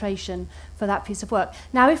concentration for that piece of work.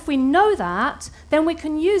 Now, if we know that, then we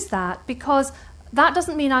can use that, because that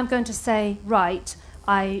doesn't mean I'm going to say, right,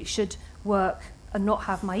 I should work and not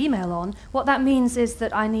have my email on. What that means is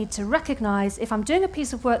that I need to recognize if I'm doing a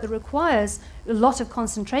piece of work that requires a lot of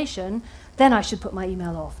concentration, then I should put my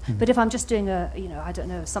email off. But if I'm just doing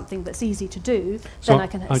something that's easy to do, then I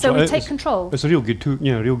can. So we take control. It's a real good tool,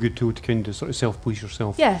 a real good tool to kind of sort of self-police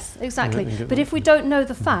yourself. Yes, exactly. But if we don't know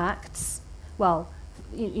the facts, well,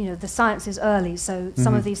 the science is early, so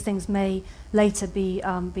some of these things may later be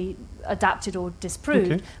adapted or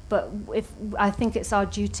disproved. Okay. But I think it's our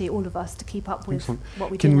duty, all of us, to keep up with Excellent.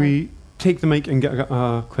 what we do. Can know. we take the mic and get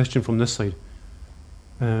a question from this side?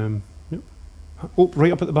 Yep. Oh,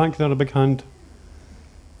 right up at the back there, a big hand.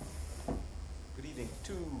 Good evening.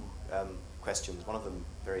 Two questions, one of them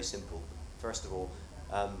very simple. First of all,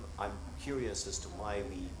 I'm curious as to why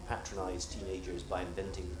we patronise teenagers by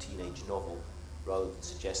inventing the teenage novel rather than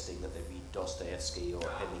suggesting that they read Dostoevsky or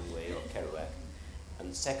Hemingway or Kerouac.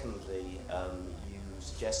 And secondly, you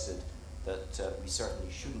suggested that we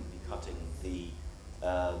certainly shouldn't be cutting the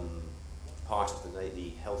part of the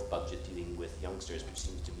health budget dealing with youngsters, which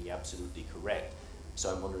seems to be absolutely correct.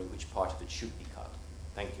 So I'm wondering which part of it should be cut.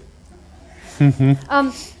 Thank you.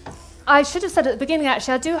 I should have said at the beginning,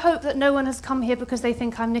 actually, I do hope that no one has come here because they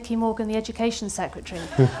think I'm Nicky Morgan, the Education Secretary.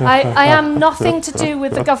 I am nothing to do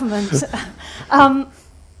with the government.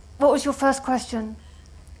 What was your first question?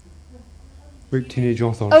 About teenage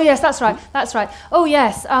authors. Oh, yes, that's right. Oh,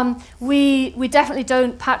 yes, we definitely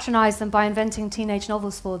don't patronise them by inventing teenage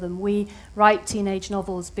novels for them. We write teenage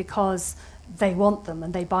novels because they want them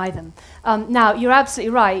and they buy them. Now, you're absolutely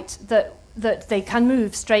right that they can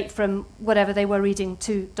move straight from whatever they were reading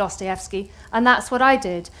to Dostoevsky, and that's what I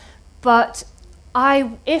did. But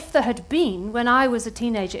if there had been, when I was a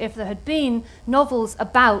teenager, if there had been novels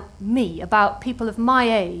about me, about people of my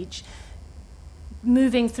age,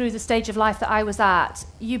 moving through the stage of life that I was at,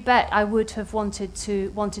 you bet I would have wanted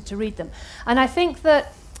to read them. And I think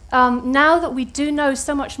that now that we do know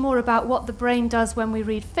so much more about what the brain does when we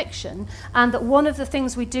read fiction, and that one of the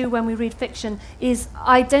things we do when we read fiction is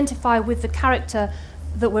identify with the character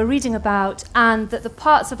that we're reading about, and that the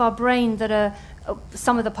parts of our brain that are,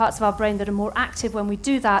 some of the parts of our brain that are more active when we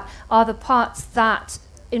do that are the parts that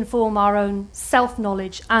inform our own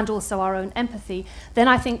self-knowledge and also our own empathy, then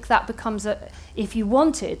I think that becomes if you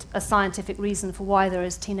wanted a scientific reason for why there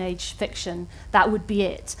is teenage fiction, that would be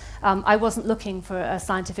it. I wasn't looking for a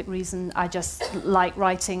scientific reason. I just like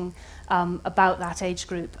writing about that age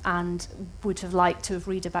group, and would have liked to have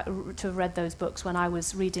read those books when I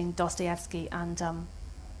was reading Dostoevsky and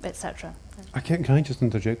etc. Can I just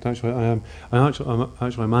interject? Actually, I'm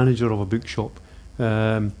actually a manager of a bookshop.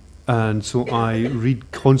 And so I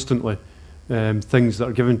read constantly things that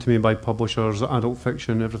are given to me by publishers, adult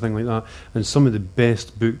fiction, everything like that. And some of the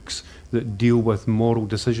best books that deal with moral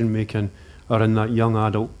decision making are in that young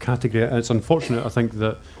adult category. It's unfortunate, I think,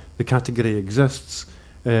 that the category exists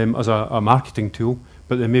as a marketing tool,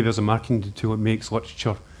 but then maybe as a marketing tool it makes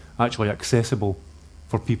literature actually accessible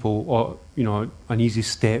for people, or an easy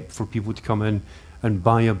step for people to come in and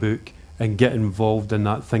buy a book and get involved in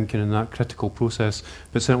that thinking and that critical process.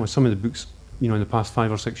 But certainly some of the books, in the past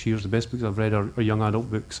 5 or 6 years, the best books I've read are young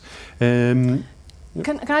adult books. Can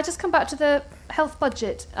I just come back to the health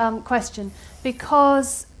budget question?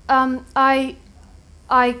 Because I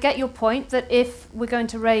get your point that if we're going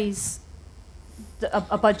to raise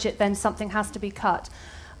a budget, then something has to be cut.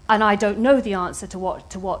 And I don't know the answer to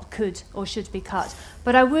what could or should be cut.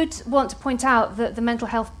 But I would want to point out that the mental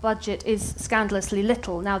health budget is scandalously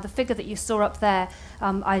little. Now, the figure that you saw up there,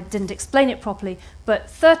 I didn't explain it properly, but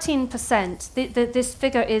 13%, this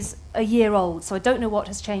figure is a year old, so I don't know what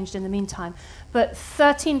has changed in the meantime, but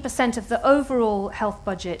 13% of the overall health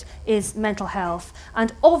budget is mental health.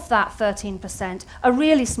 And of that 13%, a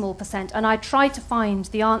really small percent, and I tried to find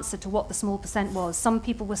the answer to what the small percent was. Some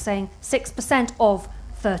people were saying 6% of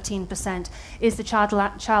 13% is the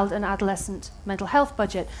child and adolescent mental health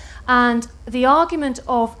budget. And the argument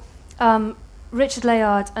of Richard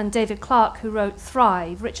Layard and David Clarke, who wrote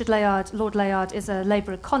Thrive, Lord Layard is a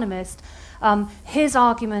Labour economist, his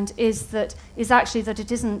argument is actually that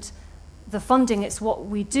it isn't the funding, it's what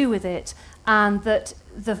we do with it, and that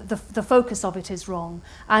the focus of it is wrong.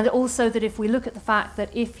 And also that if we look at the fact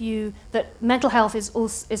that that mental health is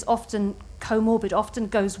often comorbid,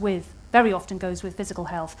 very often goes with physical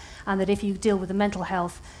health, and that if you deal with the mental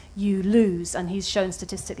health, you lose, and he's shown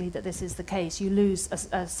statistically that this is the case, you lose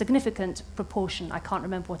a significant proportion, I can't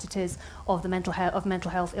remember what it is, of mental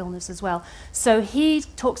health illness as well. So he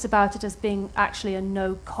talks about it as being actually a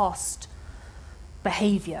no-cost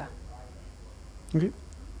behaviour. Okay.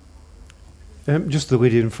 Just the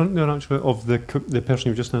lady in front there, actually, of the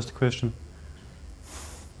person who just asked the question.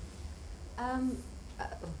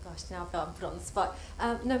 Now I feel I'm put on the spot.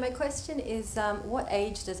 No, my question is, what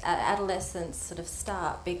age does adolescence sort of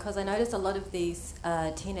start? Because I notice a lot of these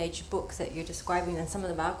teenage books that you're describing, and some of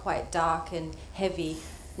them are quite dark and heavy.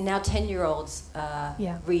 Now 10-year-olds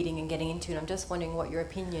reading and getting into it. I'm just wondering what your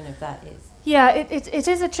opinion of that is. Yeah, it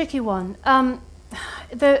is a tricky one.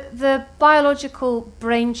 the biological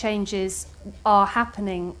brain changes are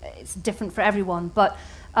happening. It's different for everyone, but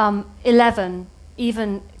 11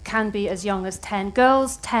 even can be as young as 10.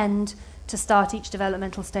 Girls tend to start each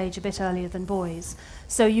developmental stage a bit earlier than boys.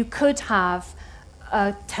 So you could have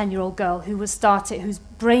a 10-year-old girl whose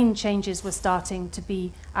brain changes were starting to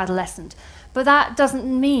be adolescent. But that doesn't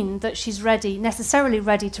mean that she's necessarily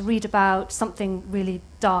ready to read about something really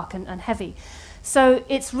dark and heavy. So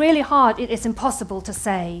it's really hard, it's impossible to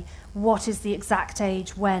say what is the exact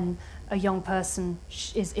age when a young person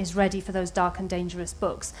is ready for those dark and dangerous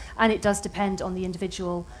books. And it does depend on the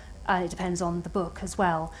individual, and it depends on the book as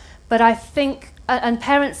well. But I think, and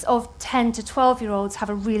parents of 10 to 12-year-olds have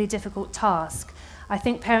a really difficult task. I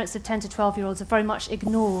think parents of 10 to 12-year-olds are very much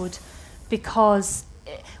ignored because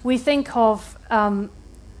we think of 10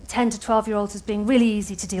 to 12-year-olds as being really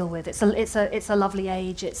easy to deal with. It's a lovely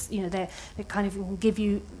age. It's, you know, they kind of will give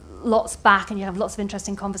you lots back and you have lots of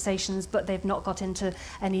interesting conversations, but they've not got into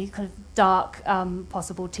any kind of dark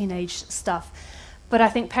possible teenage stuff. But I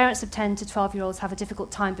think parents of 10 to 12-year-olds have a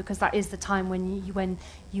difficult time because that is the time when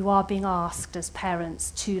you are being asked as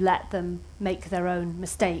parents to let them make their own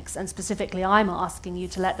mistakes. And specifically, I'm asking you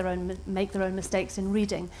to make their own mistakes in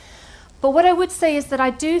reading. But what I would say is that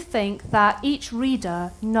I do think that each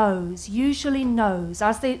reader usually knows,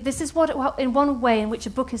 this is in one way in which a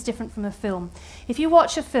book is different from a film. If you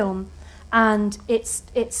watch a film and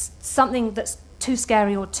it's something that's too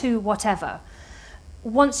scary or too whatever,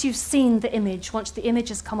 once you've seen the image, once the image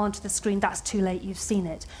has come onto the screen, that's too late, you've seen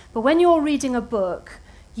it. But when you're reading a book,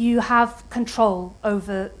 you have control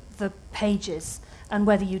over the pages and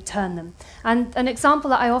whether you turn them. And an example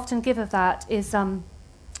that I often give of that is a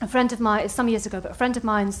friend of mine, some years ago, but a friend of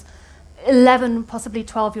mine's 11, possibly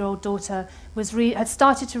 12-year-old daughter had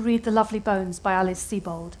started to read The Lovely Bones by Alice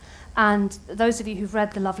Sebold. And those of you who've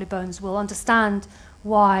read The Lovely Bones will understand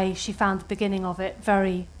why she found the beginning of it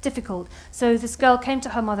very difficult. So this girl came to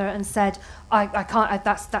her mother and said, I can't,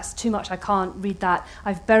 that's too much, I can't read that.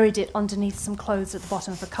 I've buried it underneath some clothes at the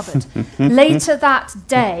bottom of the cupboard. Later that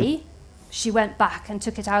day, she went back and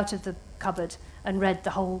took it out of the cupboard and read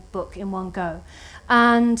the whole book in one go.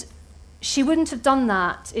 And she wouldn't have done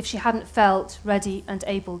that if she hadn't felt ready and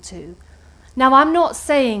able to. Now, I'm not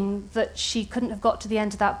saying that she couldn't have got to the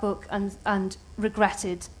end of that book and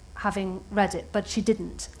regretted having read it, but she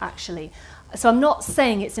didn't, actually. So I'm not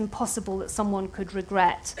saying it's impossible that someone could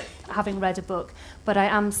regret having read a book, but I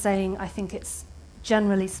am saying I think it's,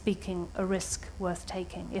 generally speaking, a risk worth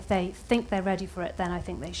taking. If they think they're ready for it, then I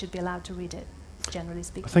think they should be allowed to read it, generally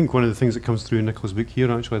speaking. I think one of the things that comes through in Nicola's book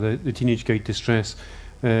here, actually, the Teenage Guide to Stress,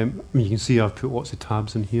 you can see I've put lots of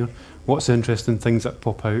tabs in here, lots of interesting things that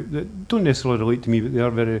pop out that don't necessarily relate to me, but they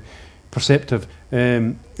are very perceptive,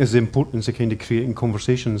 is the importance of kind of creating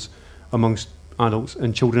conversations amongst adults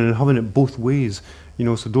and children and having it both ways. You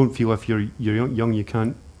know, so don't feel if you're young you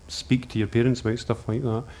can't speak to your parents about stuff like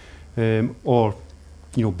that. Or,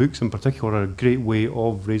 you know, books in particular are a great way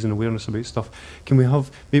of raising awareness about stuff. Can we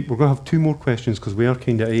have, we're going to have two more questions because we are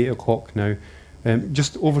kind of at 8 o'clock now.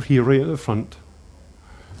 Just over here, right at the front.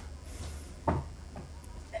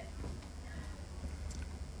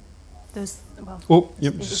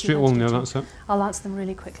 Straight along there, that's it. I'll answer them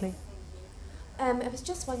really quickly. I was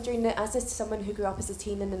just wondering that as someone who grew up as a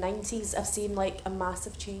teen in the 90s, I've seen like a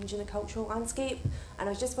massive change in the cultural landscape, and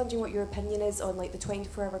I was just wondering what your opinion is on like the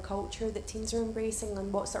 24-hour culture that teens are embracing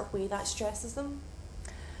and what sort of way that stresses them.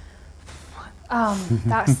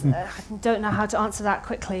 That's I don't know how to answer that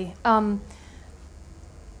quickly.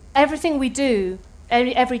 Everything we do,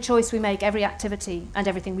 every choice we make, every activity, and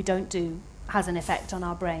everything we don't do has an effect on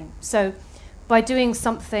our brain. So by doing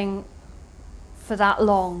something for that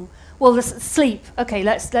long, well, sleep. Okay,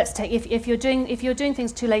 let's take if you're doing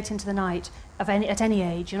things too late into the night at any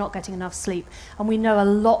age, you're not getting enough sleep. And we know a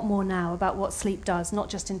lot more now about what sleep does, not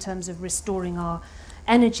just in terms of restoring our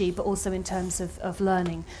energy, but also in terms of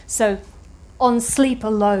learning. So on sleep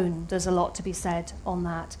alone, there's a lot to be said on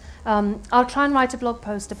that. I'll try and write a blog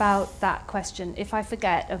post about that question. If I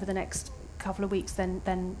forget over the next couple of weeks,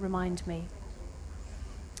 then remind me.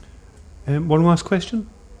 One last question.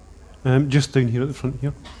 Just down here at the front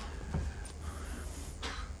here.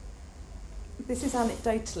 This is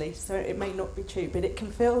anecdotally, so it may not be true, but it can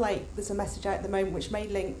feel like there's a message out at the moment which may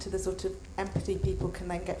link to the sort of empathy people can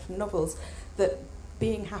then get from novels, that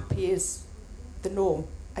being happy is the norm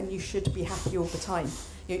and you should be happy all the time.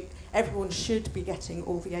 Everyone should be getting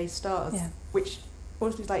all the A stars, which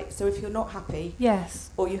honestly is like, so if you're not happy,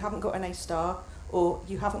 or you haven't got an A star, or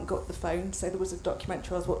you haven't got the phone. So there was a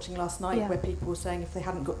documentary I was watching last night where people were saying if they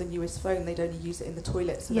hadn't got the newest phone, they'd only use it in the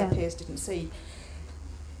toilet so their peers didn't see.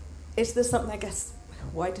 Is there something, I guess,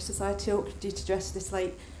 wider society, or could you address this,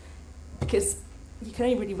 like, because you can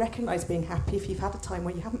only really recognise being happy if you've had a time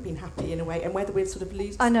where you haven't been happy in a way, and whether we're sort of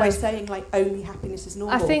losing by saying like only happiness is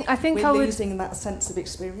normal. I think we're losing that sense of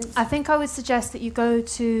experience. I think I would suggest that you go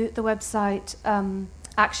to the website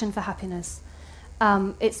Action for Happiness.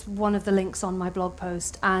 It's one of the links on my blog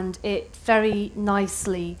post, and it very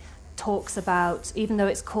nicely talks about, even though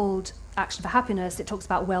it's called Action for Happiness, it talks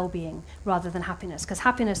about well-being rather than happiness, because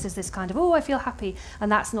happiness is this kind of, oh, I feel happy,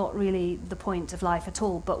 and that's not really the point of life at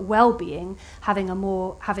all. But well-being, having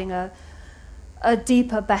a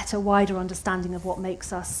deeper, better, wider understanding of what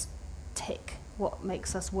makes us tick, what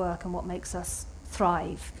makes us work, and what makes us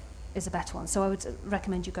thrive is a better one. So I would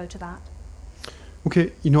recommend you go to that.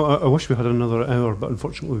 Okay, I wish we had another hour, but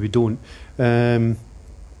unfortunately we don't.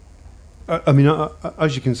 I mean,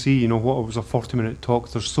 as you can see, what was a 40-minute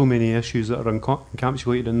talk, there's so many issues that are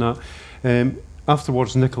encapsulated in that.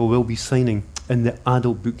 Afterwards, Nicola will be signing in the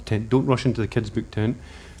adult book tent. Don't rush into the kids' book tent.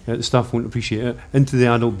 The staff won't appreciate it. Into the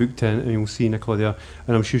adult book tent, and you'll see Nicola there.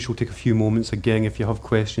 And I'm sure she'll take a few moments again, if you have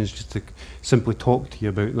questions, just to simply talk to you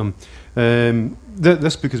about them.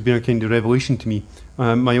 This book has been a kind of revelation to me.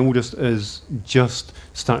 My oldest is just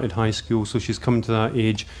started high school, so she's come to that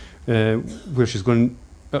age where she's going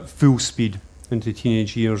at full speed into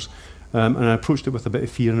teenage years, and I approached it with a bit of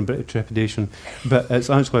fear and a bit of trepidation, but it's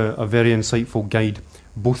actually a very insightful guide,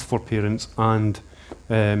 both for parents and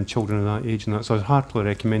children of that age, and that. So I'd heartily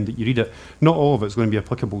recommend that you read it. Not all of it's going to be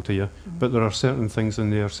applicable to you, but there are certain things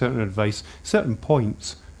in there, certain advice, certain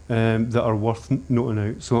points that are worth noting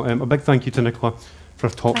out. So a big thank you to Nicola for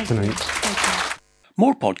her talk tonight. Thank you.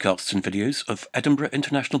 More podcasts and videos of Edinburgh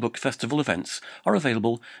International Book Festival events are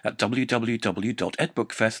available at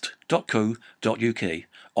www.edbookfest.co.uk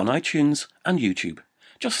on iTunes and YouTube.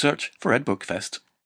 Just search for Ed Book Fest.